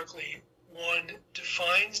metaphorically one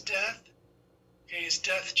defines death. Okay, is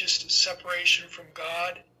death just separation from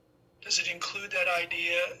God? Does it include that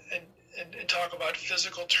idea and talk about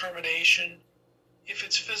physical termination? If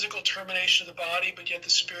it's physical termination of the body, but yet the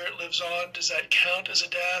spirit lives on, does that count as a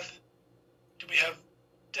death? Do we have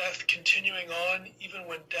death continuing on even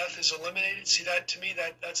when death is eliminated? See, that to me,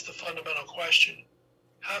 that's the fundamental question.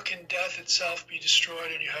 How can death itself be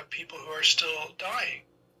destroyed and you have people who are still dying,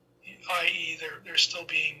 i.e. they're still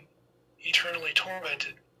being eternally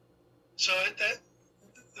tormented? So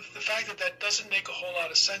the fact that doesn't make a whole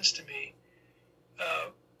lot of sense to me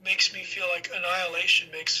makes me feel like annihilation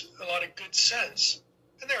makes a lot of good sense.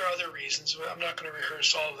 And there are other reasons. I'm not going to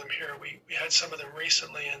rehearse all of them here. We had some of them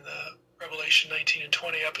recently in the Revelation 19 and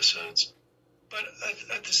 20 episodes. But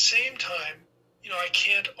at the same time, I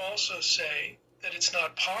can't also say that it's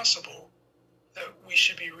not possible that we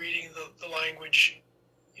should be reading the language,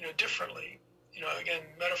 differently. Again,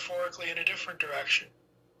 metaphorically in a different direction.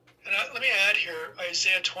 And let me add here,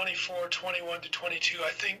 Isaiah 24, 21 to 22. I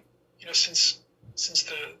think, since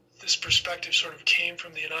this perspective sort of came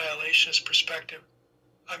from the annihilationist perspective,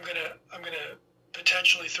 I'm gonna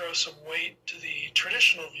potentially throw some weight to the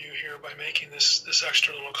traditional view here by making this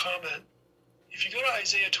extra little comment. If you go to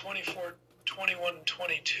Isaiah 24, 21, and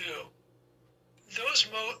 22,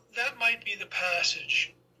 that might be the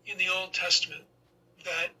passage in the Old Testament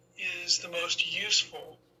that is the most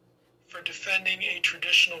useful for defending a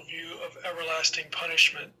traditional view of everlasting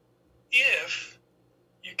punishment if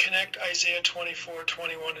you connect Isaiah 24,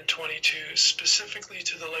 21, and 22 specifically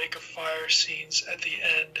to the lake of fire scenes at the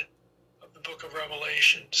end of the book of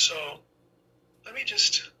Revelation. So let me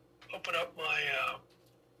just open up my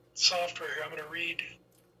software here. I'm going to read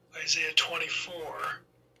Isaiah 24,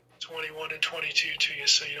 21, and 22 to you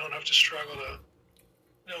so you don't have to struggle to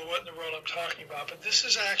know what in the world I'm talking about. But this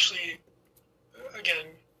is actually, again,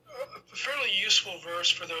 a fairly useful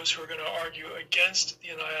verse for those who are going to argue against the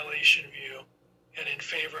annihilation view. and in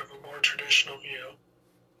favor of a more traditional view.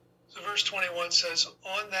 So verse 21 says,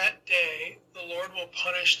 "On that day the Lord will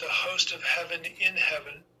punish the host of heaven in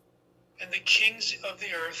heaven, and the kings of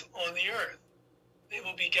the earth on the earth. They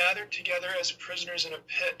will be gathered together as prisoners in a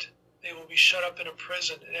pit. They will be shut up in a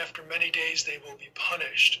prison, and after many days they will be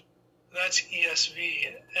punished." That's ESV.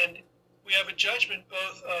 And we have a judgment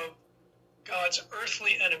both of God's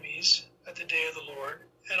earthly enemies at the day of the Lord,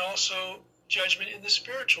 and also judgment in the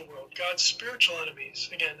spiritual world, God's spiritual enemies,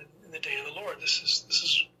 again, in the day of the Lord. This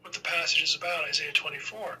is what the passage is about, Isaiah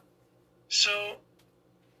 24. So,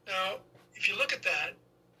 now, if you look at that,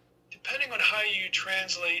 depending on how you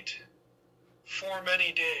translate "for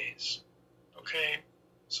many days," okay,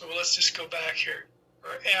 so let's just go back here,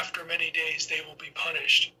 or "after many days they will be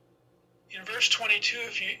punished." In verse 22,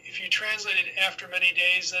 if you translate it "after many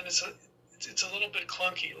days," then it's a little bit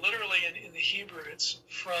clunky. Literally in the Hebrew, it's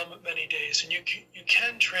 "from many days," and you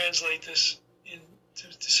can translate this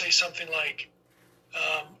to say something like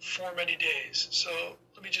 "for many days." So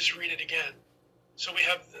let me just read it again. So we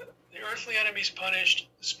have the earthly enemies punished,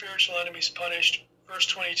 the spiritual enemies punished. Verse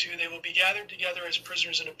 22, "They will be gathered together as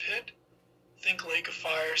prisoners in a pit." Think lake of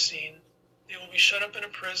fire scene. "They will be shut up in a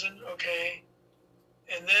prison," okay?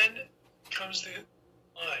 And then comes the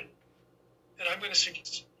line. And I'm going to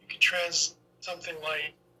suggest you could translate something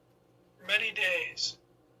like, "For many days,"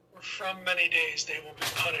 or "from many days they will be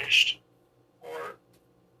punished," or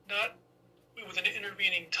not with an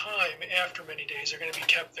intervening time after many days. They're going to be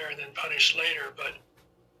kept there and then punished later, but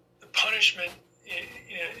the punishment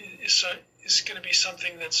is going to be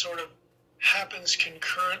something that sort of happens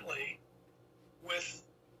concurrently with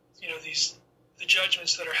the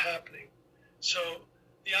judgments that are happening. So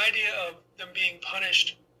the idea of them being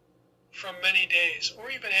punished from many days,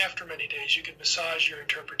 or even after many days, you could massage your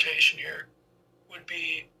interpretation here, would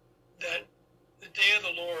be that the day of the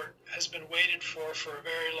Lord has been waited for a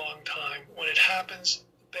very long time. When it happens,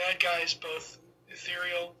 the bad guys, both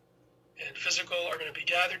ethereal and physical, are going to be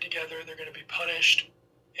gathered together. They're going to be punished,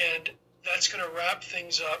 and that's going to wrap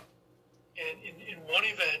things up in one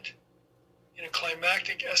event, in a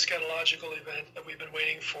climactic eschatological event that we've been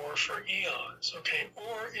waiting for eons, okay?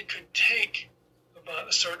 Or it could take about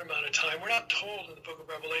a certain amount of time. We're not told in the book of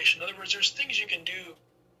Revelation. In other words, there's things you can do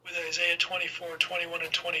with Isaiah 24, 21,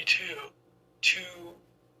 and 22 to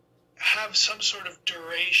have some sort of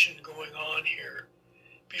duration going on here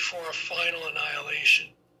before a final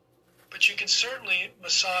annihilation. But you can certainly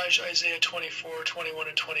massage Isaiah 24, 21,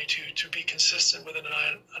 and 22 to be consistent with an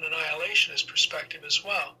annihilationist perspective as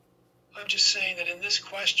well. I'm just saying that in this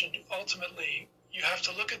question, ultimately, you have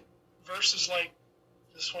to look at verses like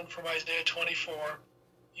this one from Isaiah 24.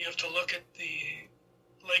 You have to look at the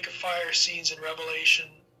lake of fire scenes in Revelation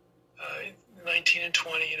 19 and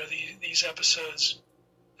 20, these episodes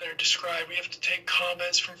that are described. We have to take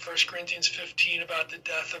comments from 1 Corinthians 15 about the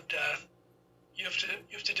death of death. You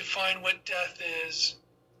have to define what death is.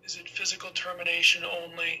 Is it physical termination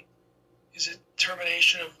only? Is it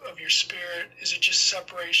termination of your spirit? Is it just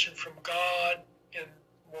separation from God, and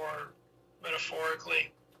more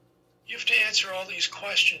metaphorically? You have to answer all these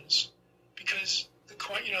questions, because the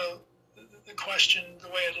question, the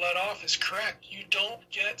way it led off, is correct. You don't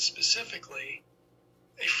get specifically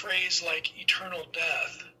a phrase like eternal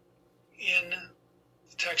death in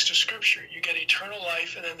the text of Scripture. You get eternal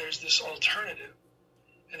life, and then there's this alternative.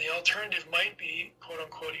 And the alternative might be,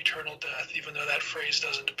 quote-unquote, eternal death, even though that phrase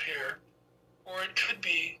doesn't appear. Or it could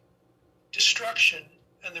be destruction,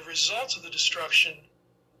 and the results of the destruction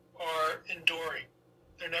are enduring.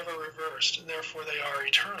 They're never reversed, and therefore they are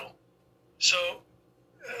eternal. So,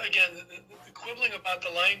 again, the quibbling about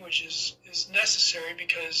the language is necessary,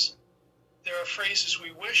 because there are phrases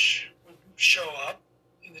we wish would show up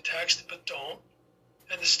in the text but don't.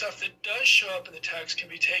 And the stuff that does show up in the text can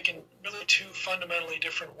be taken really two fundamentally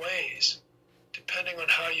different ways, depending on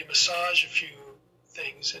how you massage a few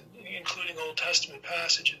things, including Old Testament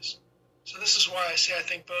passages. So this is why I say I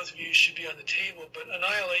think both views should be on the table, but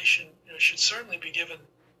annihilation should certainly be given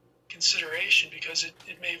consideration, because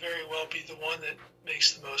it may very well be the one that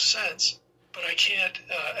makes the most sense. But I can't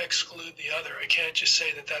exclude the other. I can't just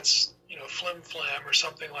say that that's flim-flam or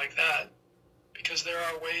something like that, because there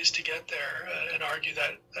are ways to get there and argue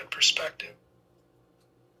that perspective.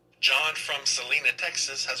 John from Salina,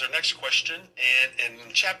 Texas, has our next question, and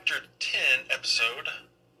in chapter 10 episode,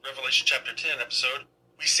 Revelation chapter 10 episode,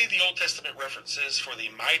 we see the Old Testament references for the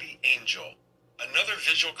mighty angel. Another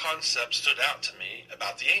visual concept stood out to me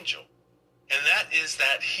about the angel, and that is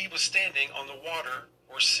that he was standing on the water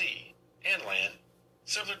or sea and land,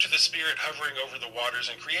 similar to the Spirit hovering over the waters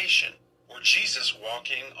in creation, or Jesus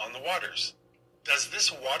walking on the waters. Does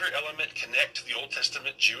this water element connect to the Old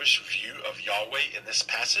Testament Jewish view of Yahweh in this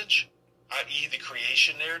passage, i.e. the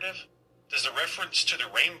creation narrative? Does the reference to the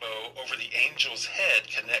rainbow over the angel's head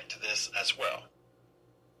connect to this as well?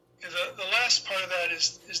 The last part of that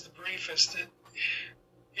is the briefest.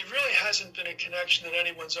 It really hasn't been a connection that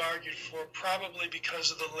anyone's argued for, probably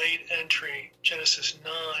because of the late entry, Genesis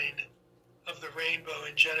 9, of the rainbow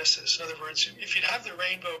in Genesis. In other words, if you'd have the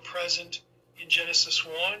rainbow present in Genesis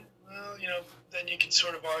 1, well, then you can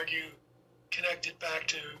sort of argue, connect it back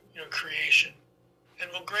to, creation. And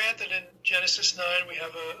we'll grant that in Genesis 9 we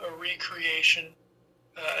have a recreation,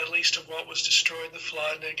 at least of what was destroyed in the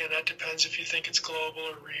flood. And again, that depends if you think it's global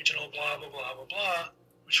or regional, blah, blah, blah, blah, blah,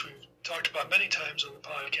 which we've talked about many times on the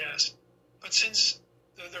podcast. But since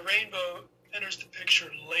the rainbow enters the picture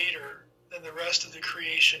later than the rest of the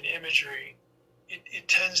creation imagery, it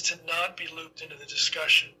tends to not be looped into the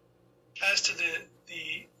discussion. As to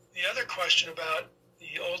the other question about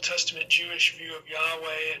the Old Testament Jewish view of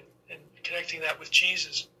Yahweh and connecting that with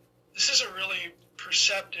Jesus, this is a really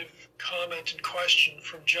perceptive comment and question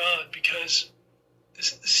from John, because the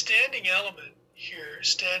standing element here,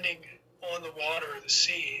 standing on the water or the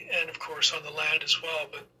sea, and of course on the land as well,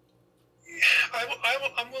 but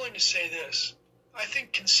I'm willing to say this. I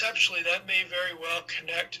think conceptually that may very well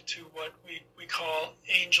connect to what we call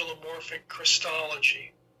angelomorphic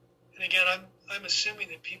Christology. And again, I'm assuming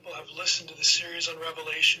that people have listened to the series on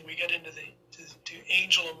Revelation. We get into to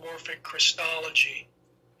angelomorphic Christology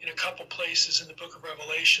in a couple places in the book of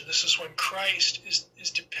Revelation. This is when Christ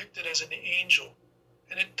is depicted as an angel.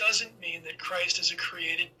 And it doesn't mean that Christ is a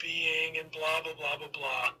created being and blah, blah, blah, blah,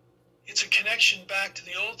 blah. It's a connection back to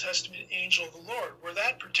the Old Testament angel of the Lord, where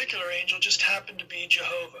that particular angel just happened to be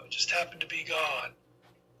Jehovah, just happened to be God.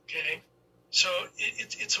 Okay? So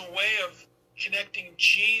it's a way of connecting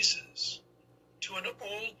Jesus to an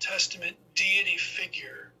Old Testament deity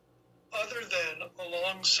figure other than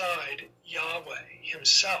alongside Yahweh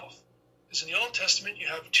himself. Because in the Old Testament you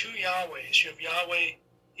have two Yahwehs. You have Yahweh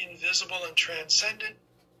invisible and transcendent,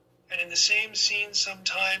 and in the same scene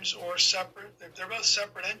sometimes, or separate, they're both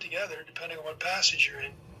separate and together depending on what passage you're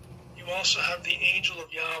in, you also have the angel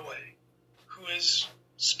of Yahweh, who is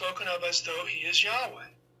spoken of as though he is Yahweh.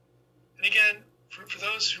 And again, for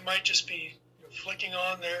those who might just be flicking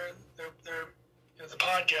on the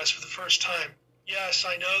podcast for the first time, yes,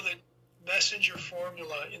 I know that messenger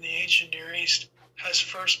formula in the ancient Near East has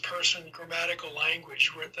first-person grammatical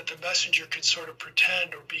language where that the messenger could sort of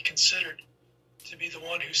pretend or be considered to be the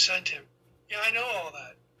one who sent him. Yeah, I know all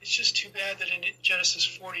that. It's just too bad that in Genesis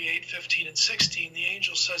 48, 15, and 16, the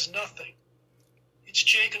angel says nothing. It's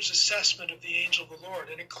Jacob's assessment of the angel of the Lord,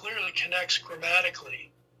 and it clearly connects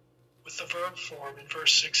grammatically with the verb form in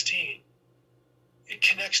verse 16. It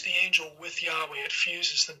connects the angel with Yahweh. It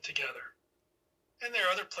fuses them together. And there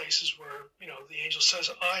are other places where, the angel says,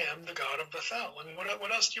 I am the God of Bethel. I mean,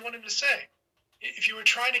 what else do you want him to say? If you were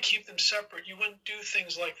trying to keep them separate, you wouldn't do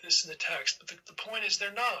things like this in the text. But the point is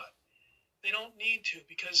they're not. They don't need to,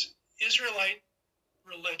 because Israelite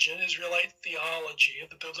religion, Israelite theology of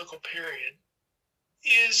the biblical period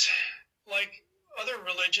is like other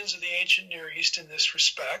religions of the ancient Near East in this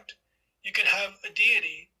respect. You can have a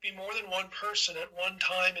deity be more than one person at one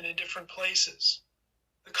time and in different places.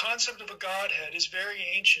 The concept of a Godhead is very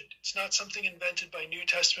ancient. It's not something invented by New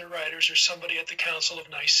Testament writers or somebody at the Council of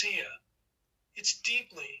Nicaea. It's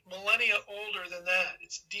deeply, millennia older than that.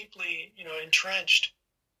 It's deeply, entrenched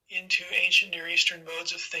into ancient Near Eastern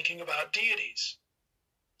modes of thinking about deities.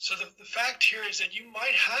 So the fact here is that you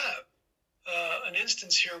might have an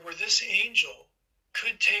instance here where this angel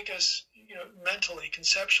could take us, mentally,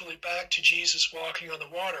 conceptually back to Jesus walking on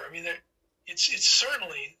the water. I mean, it's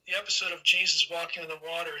certainly, the episode of Jesus walking on the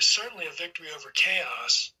water is certainly a victory over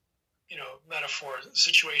chaos, metaphor,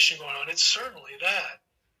 situation going on. It's certainly that.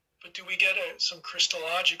 But do we get some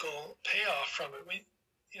Christological payoff from it?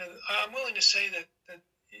 I'm willing to say that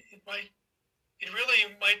it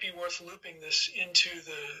really might be worth looping this into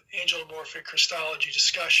the angelomorphic Christology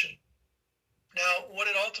discussion. Now, what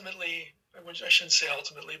it ultimately, I shouldn't say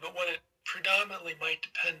ultimately, but what it predominantly might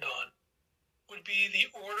depend on would be the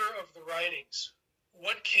order of the writings.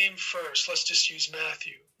 What came first? Let's just use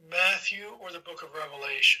Matthew or the book of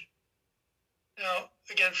Revelation. Now,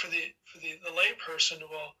 again, for the lay person,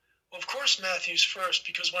 well, of course Matthew's first,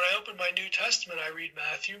 because when I open my New Testament, I read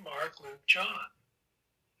Matthew, Mark, Luke, John.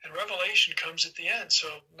 And Revelation comes at the end, so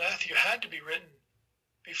Matthew had to be written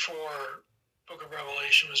before the book of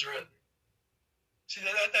Revelation was written. See,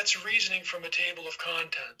 that's reasoning from a table of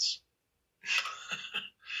contents,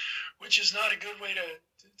 which is not a good way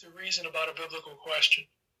to reason about a biblical question.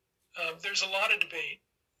 There's a lot of debate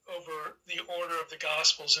over the order of the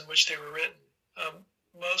Gospels in which they were written.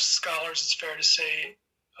 Most scholars, it's fair to say,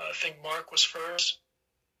 think Mark was first,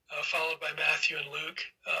 followed by Matthew and Luke.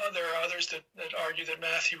 There are others that argue that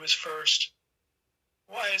Matthew was first.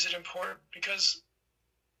 Why is it important? Because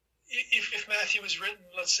if Matthew was written,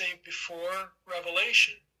 let's say, before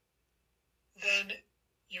Revelation, then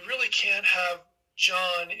you really can't have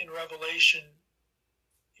John in Revelation,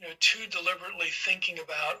 too deliberately thinking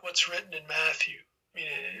about what's written in Matthew. I mean,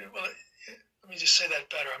 let me just say that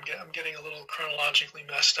better. I'm getting a little chronologically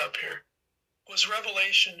messed up here. Was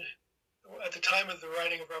Revelation, at the time of the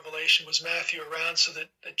writing of Revelation, was Matthew around so that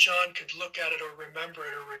John could look at it or remember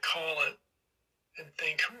it or recall it and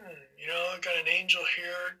think, I've got an angel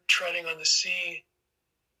here treading on the sea.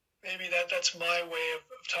 Maybe that's my way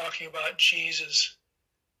of talking about Jesus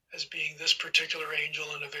as being this particular angel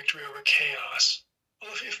in a victory over chaos.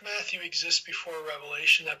 Well, if Matthew exists before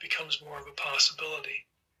Revelation, that becomes more of a possibility.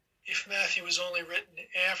 If Matthew was only written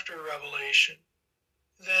after Revelation,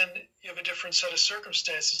 then you have a different set of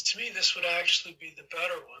circumstances. To me, this would actually be the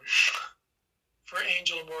better one for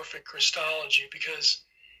angelomorphic Christology, because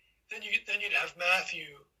then you'd have Matthew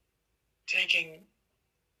taking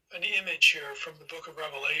an image here from the book of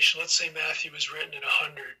Revelation. Let's say Matthew was written in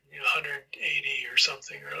 180 or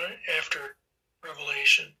something, or after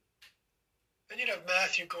Revelation. Then you'd have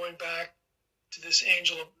Matthew going back to this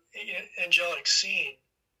angelic scene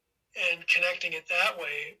and connecting it that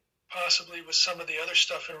way, possibly with some of the other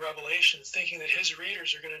stuff in Revelation, thinking that his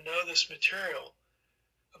readers are going to know this material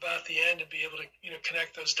about the end and be able to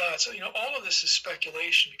connect those dots. So, all of this is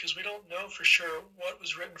speculation because we don't know for sure what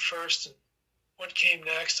was written first and what came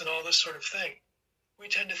next and all this sort of thing. We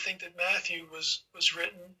tend to think that Matthew was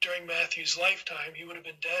written during Matthew's lifetime. He would have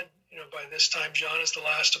been dead, by this time. John is the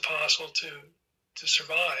last apostle to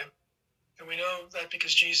survive. And we know that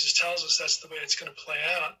because Jesus tells us that's the way it's going to play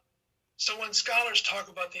out. So when scholars talk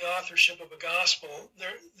about the authorship of a gospel,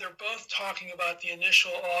 they're both talking about the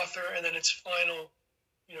initial author and then its final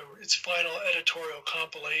editorial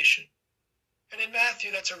compilation. And in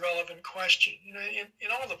Matthew, that's a relevant question.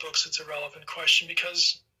 In all the books, it's a relevant question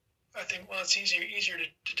because I think, it's easier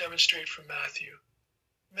to demonstrate from Matthew.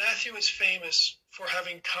 Matthew is famous for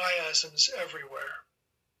having chiasms everywhere.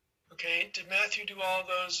 Okay, did Matthew do all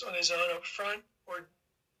those on his own up front, or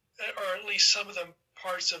at least some of them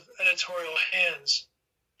parts of editorial hands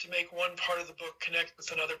to make one part of the book connect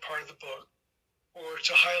with another part of the book, or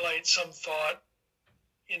to highlight some thought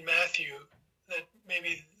in Matthew that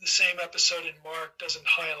maybe the same episode in Mark doesn't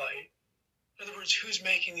highlight? In other words, who's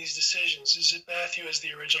making these decisions? Is it Matthew as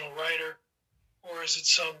the original writer, or is it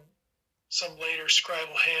some later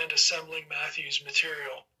scribal hand assembling Matthew's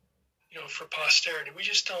material, for posterity? We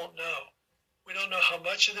just don't know. We don't know how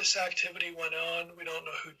much of this activity went on. We don't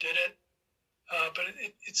know who did it. But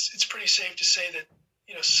it's pretty safe to say that,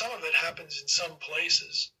 some of it happens in some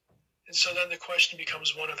places. And so then the question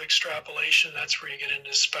becomes one of extrapolation. That's where you get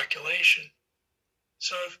into speculation.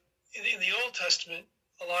 So in the Old Testament,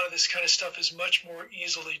 a lot of this kind of stuff is much more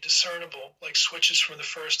easily discernible, like switches from the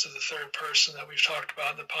first to the third person that we've talked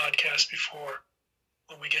about in the podcast before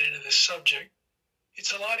when we get into this subject.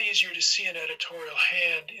 It's a lot easier to see an editorial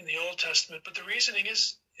hand in the Old Testament, but the reasoning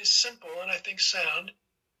is simple and I think sound.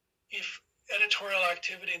 If editorial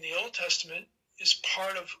activity in the Old Testament is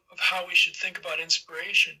part of how we should think about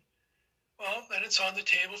inspiration, well, then it's on the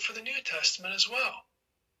table for the New Testament as well.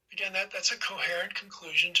 Again, that's a coherent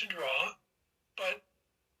conclusion to draw, but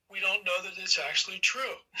we don't know that it's actually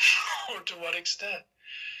true or to what extent.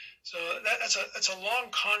 So that's a long,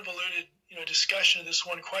 convoluted discussion of this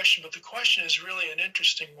one question, but the question is really an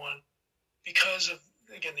interesting one because of,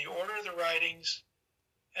 again, the order of the writings,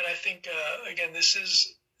 and I think again this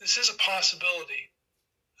is a possibility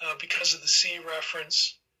because of the C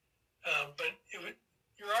reference, but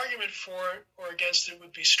your argument for or against it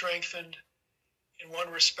would be strengthened in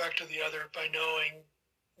one respect or the other by knowing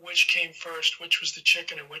which came first, which was the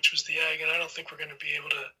chicken and which was the egg, and I don't think we're going to be able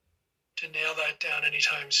to nail that down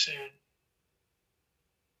anytime soon.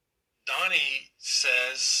 Donnie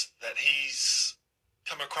says that he's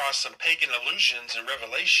come across some pagan allusions in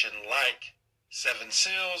Revelation, like 7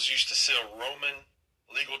 seals used to seal Roman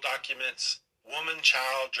legal documents, woman,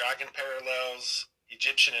 child, dragon parallels,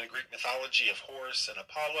 Egyptian and Greek mythology of Horus and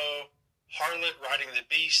Apollo, harlot riding the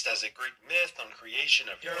beast as a Greek myth on creation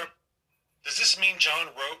of Europe. Does this mean John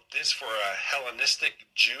wrote this for a Hellenistic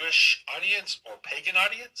Jewish audience or pagan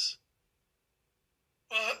audience?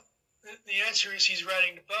 Well, the answer is he's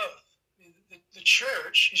writing to both. The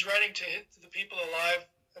church, he's writing to the people alive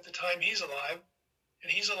at the time he's alive,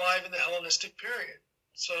 and he's alive in the Hellenistic period.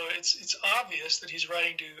 So it's obvious that he's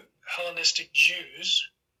writing to Hellenistic Jews,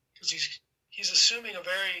 because he's assuming a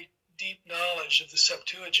very deep knowledge of the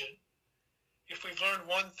Septuagint. If we've learned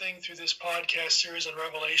one thing through this podcast series on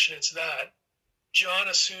Revelation, it's that John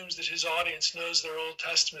assumes that his audience knows their Old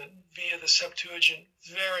Testament via the Septuagint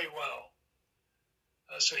very well.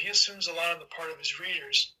 So he assumes a lot on the part of his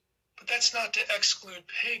readers. But that's not to exclude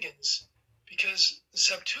pagans, because the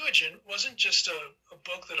Septuagint wasn't just a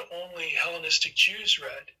book that only Hellenistic Jews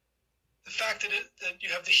read. The fact that you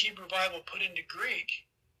have the Hebrew Bible put into Greek,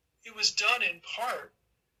 it was done in part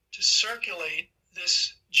to circulate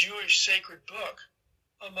this Jewish sacred book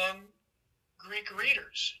among Greek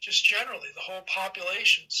readers, just generally, the whole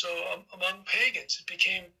population. So among pagans, it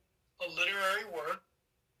became a literary work.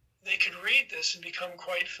 They could read this and become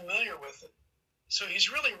quite familiar with it. So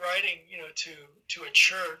he's really writing, to a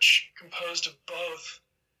church composed of both,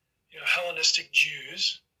 Hellenistic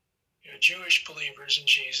Jews, Jewish believers in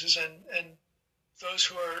Jesus, and those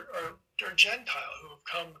who are Gentile, who have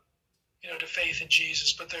come, to faith in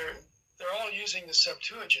Jesus, but they're all using the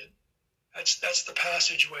Septuagint. That's the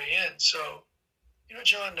passageway in. So,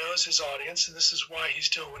 John knows his audience, and this is why he's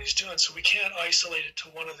doing what he's doing. So we can't isolate it to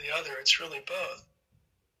one or the other. It's really both.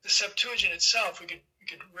 The Septuagint itself, we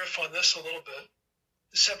could riff on this a little bit.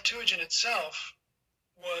 The Septuagint itself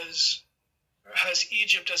has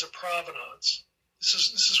Egypt as a provenance. This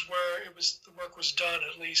is where the work was done,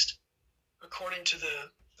 at least according to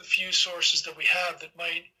the few sources that we have that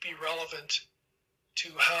might be relevant to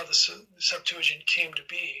how the Septuagint came to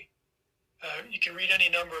be. You can read any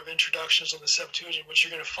number of introductions on the Septuagint. What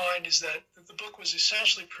you're going to find is that the book was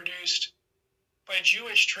essentially produced by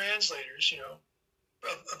Jewish translators,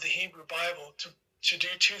 of the Hebrew Bible to do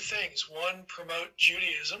two things. One, promote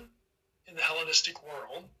Judaism in the Hellenistic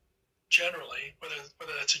world, generally,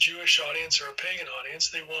 whether that's a Jewish audience or a pagan audience.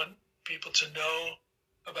 They want people to know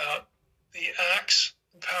about the acts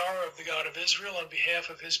and power of the God of Israel on behalf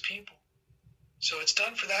of his people. So it's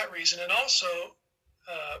done for that reason, and also,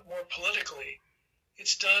 more politically,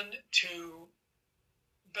 it's done to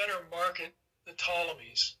better market the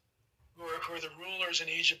Ptolemies, who are the rulers in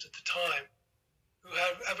Egypt at the time, who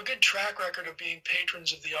have a good track record of being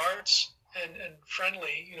patrons of the arts and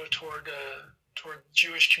friendly, toward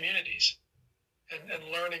Jewish communities and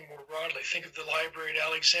learning more broadly. Think of the library at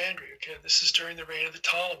Alexandria. Okay, this is during the reign of the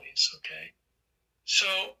Ptolemies. Okay,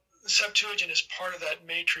 so the Septuagint is part of that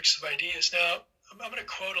matrix of ideas. Now, I'm going to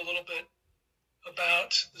quote a little bit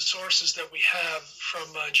about the sources that we have from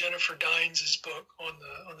Jennifer Dines' book on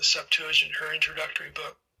the Septuagint, her introductory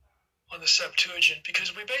book on the Septuagint,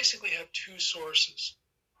 because we basically have two sources.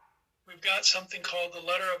 We've got something called the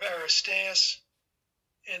Letter of Aristeas,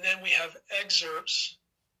 and then we have excerpts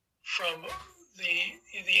from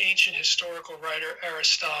the ancient historical writer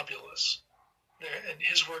Aristobulus, and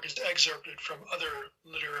his work is excerpted from other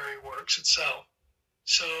literary works itself.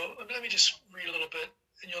 So let me just read a little bit,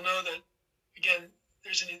 and you'll know that, again,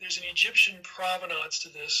 there's an Egyptian provenance to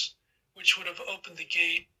this, which would have opened the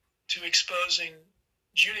gate to exposing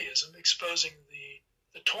Judaism, exposing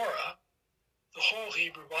the Torah, the whole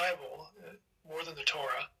Hebrew Bible, more than the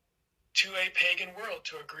Torah, to a pagan world,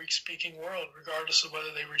 to a Greek-speaking world, regardless of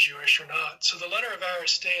whether they were Jewish or not. So the Letter of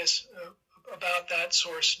Aristeas, about that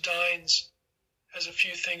source, Dines has a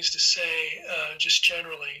few things to say, just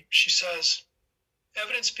generally. She says,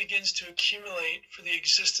 evidence begins to accumulate for the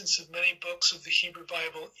existence of many books of the Hebrew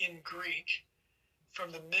Bible in Greek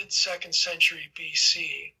from the mid-2nd century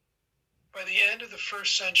BC. By the end of the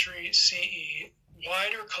 1st century CE,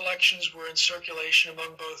 wider collections were in circulation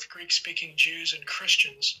among both Greek-speaking Jews and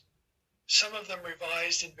Christians, some of them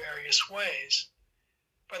revised in various ways.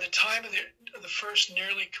 By the time of the first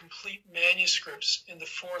nearly complete manuscripts in the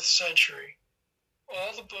 4th century,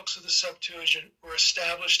 all the books of the Septuagint were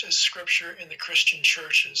established as scripture in the Christian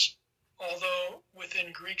churches, although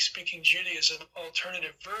within Greek-speaking Judaism,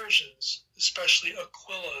 alternative versions, especially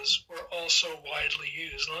Aquila's, were also widely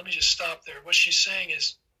used. Now, let me just stop there. What she's saying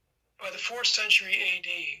is, by the 4th century AD,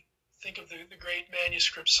 think of the great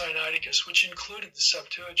manuscript Sinaiticus, which included the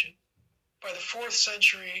Septuagint. By the 4th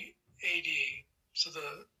century AD, so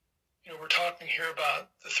we're talking here about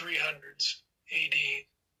the 300s AD,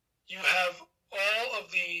 you have all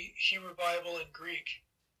of the Hebrew Bible in Greek,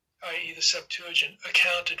 i.e. the Septuagint,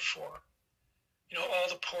 accounted for. All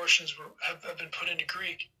the portions have been put into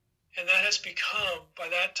Greek. And that has become, by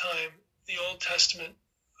that time, the Old Testament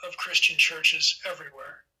of Christian churches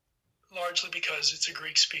everywhere, largely because it's a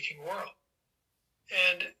Greek-speaking world.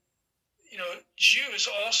 And, Jews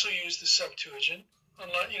also used the Septuagint.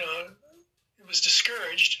 It was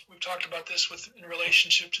discouraged. We've talked about this in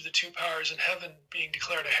relationship to the two powers in heaven being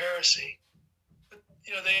declared a heresy. But,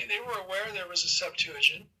 they were aware there was a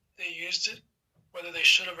Septuagint. They used it. whether they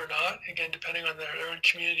should have or not, again, depending on their own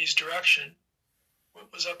community's direction,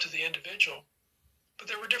 what was up to the individual. But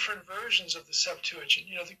there were different versions of the Septuagint,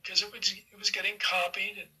 because it was getting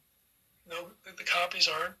copied, and the copies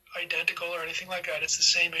aren't identical or anything like that. It's the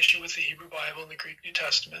same issue with the Hebrew Bible and the Greek New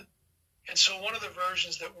Testament. And so one of the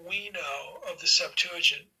versions that we know of the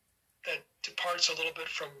Septuagint that departs a little bit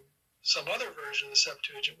from some other version of the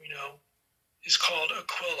Septuagint we know is called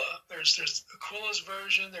Aquila. There's Aquila's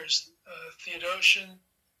version, there's Theodotion,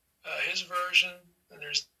 his version, and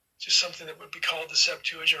there's just something that would be called the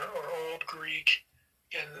Septuagint or Old Greek.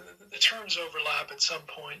 Again, the terms overlap at some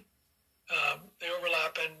point. They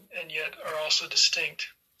overlap and yet are also distinct.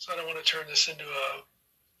 So I don't want to turn this into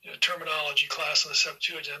a terminology class on the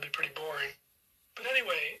Septuagint. That'd be pretty boring. But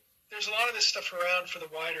anyway, there's a lot of this stuff around for the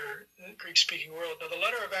wider Greek-speaking world. Now, the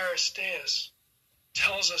letter of Aristeas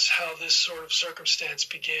tells us how this sort of circumstance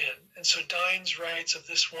began. And so Dines writes of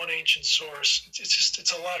this one ancient source.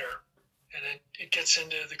 It's a letter, and it gets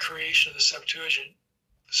into the creation of the Septuagint.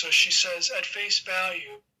 So she says, at face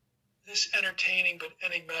value, this entertaining but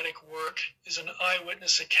enigmatic work is an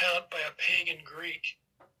eyewitness account by a pagan Greek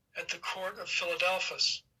at the court of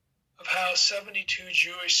Philadelphus of how 72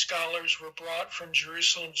 Jewish scholars were brought from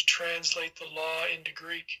Jerusalem to translate the law into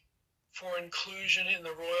Greek for inclusion in the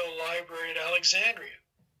royal library at Alexandria.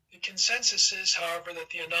 The consensus is, however, that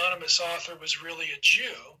the anonymous author was really a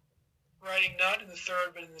Jew, writing not in the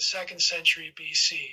 3rd but in the 2nd century BC.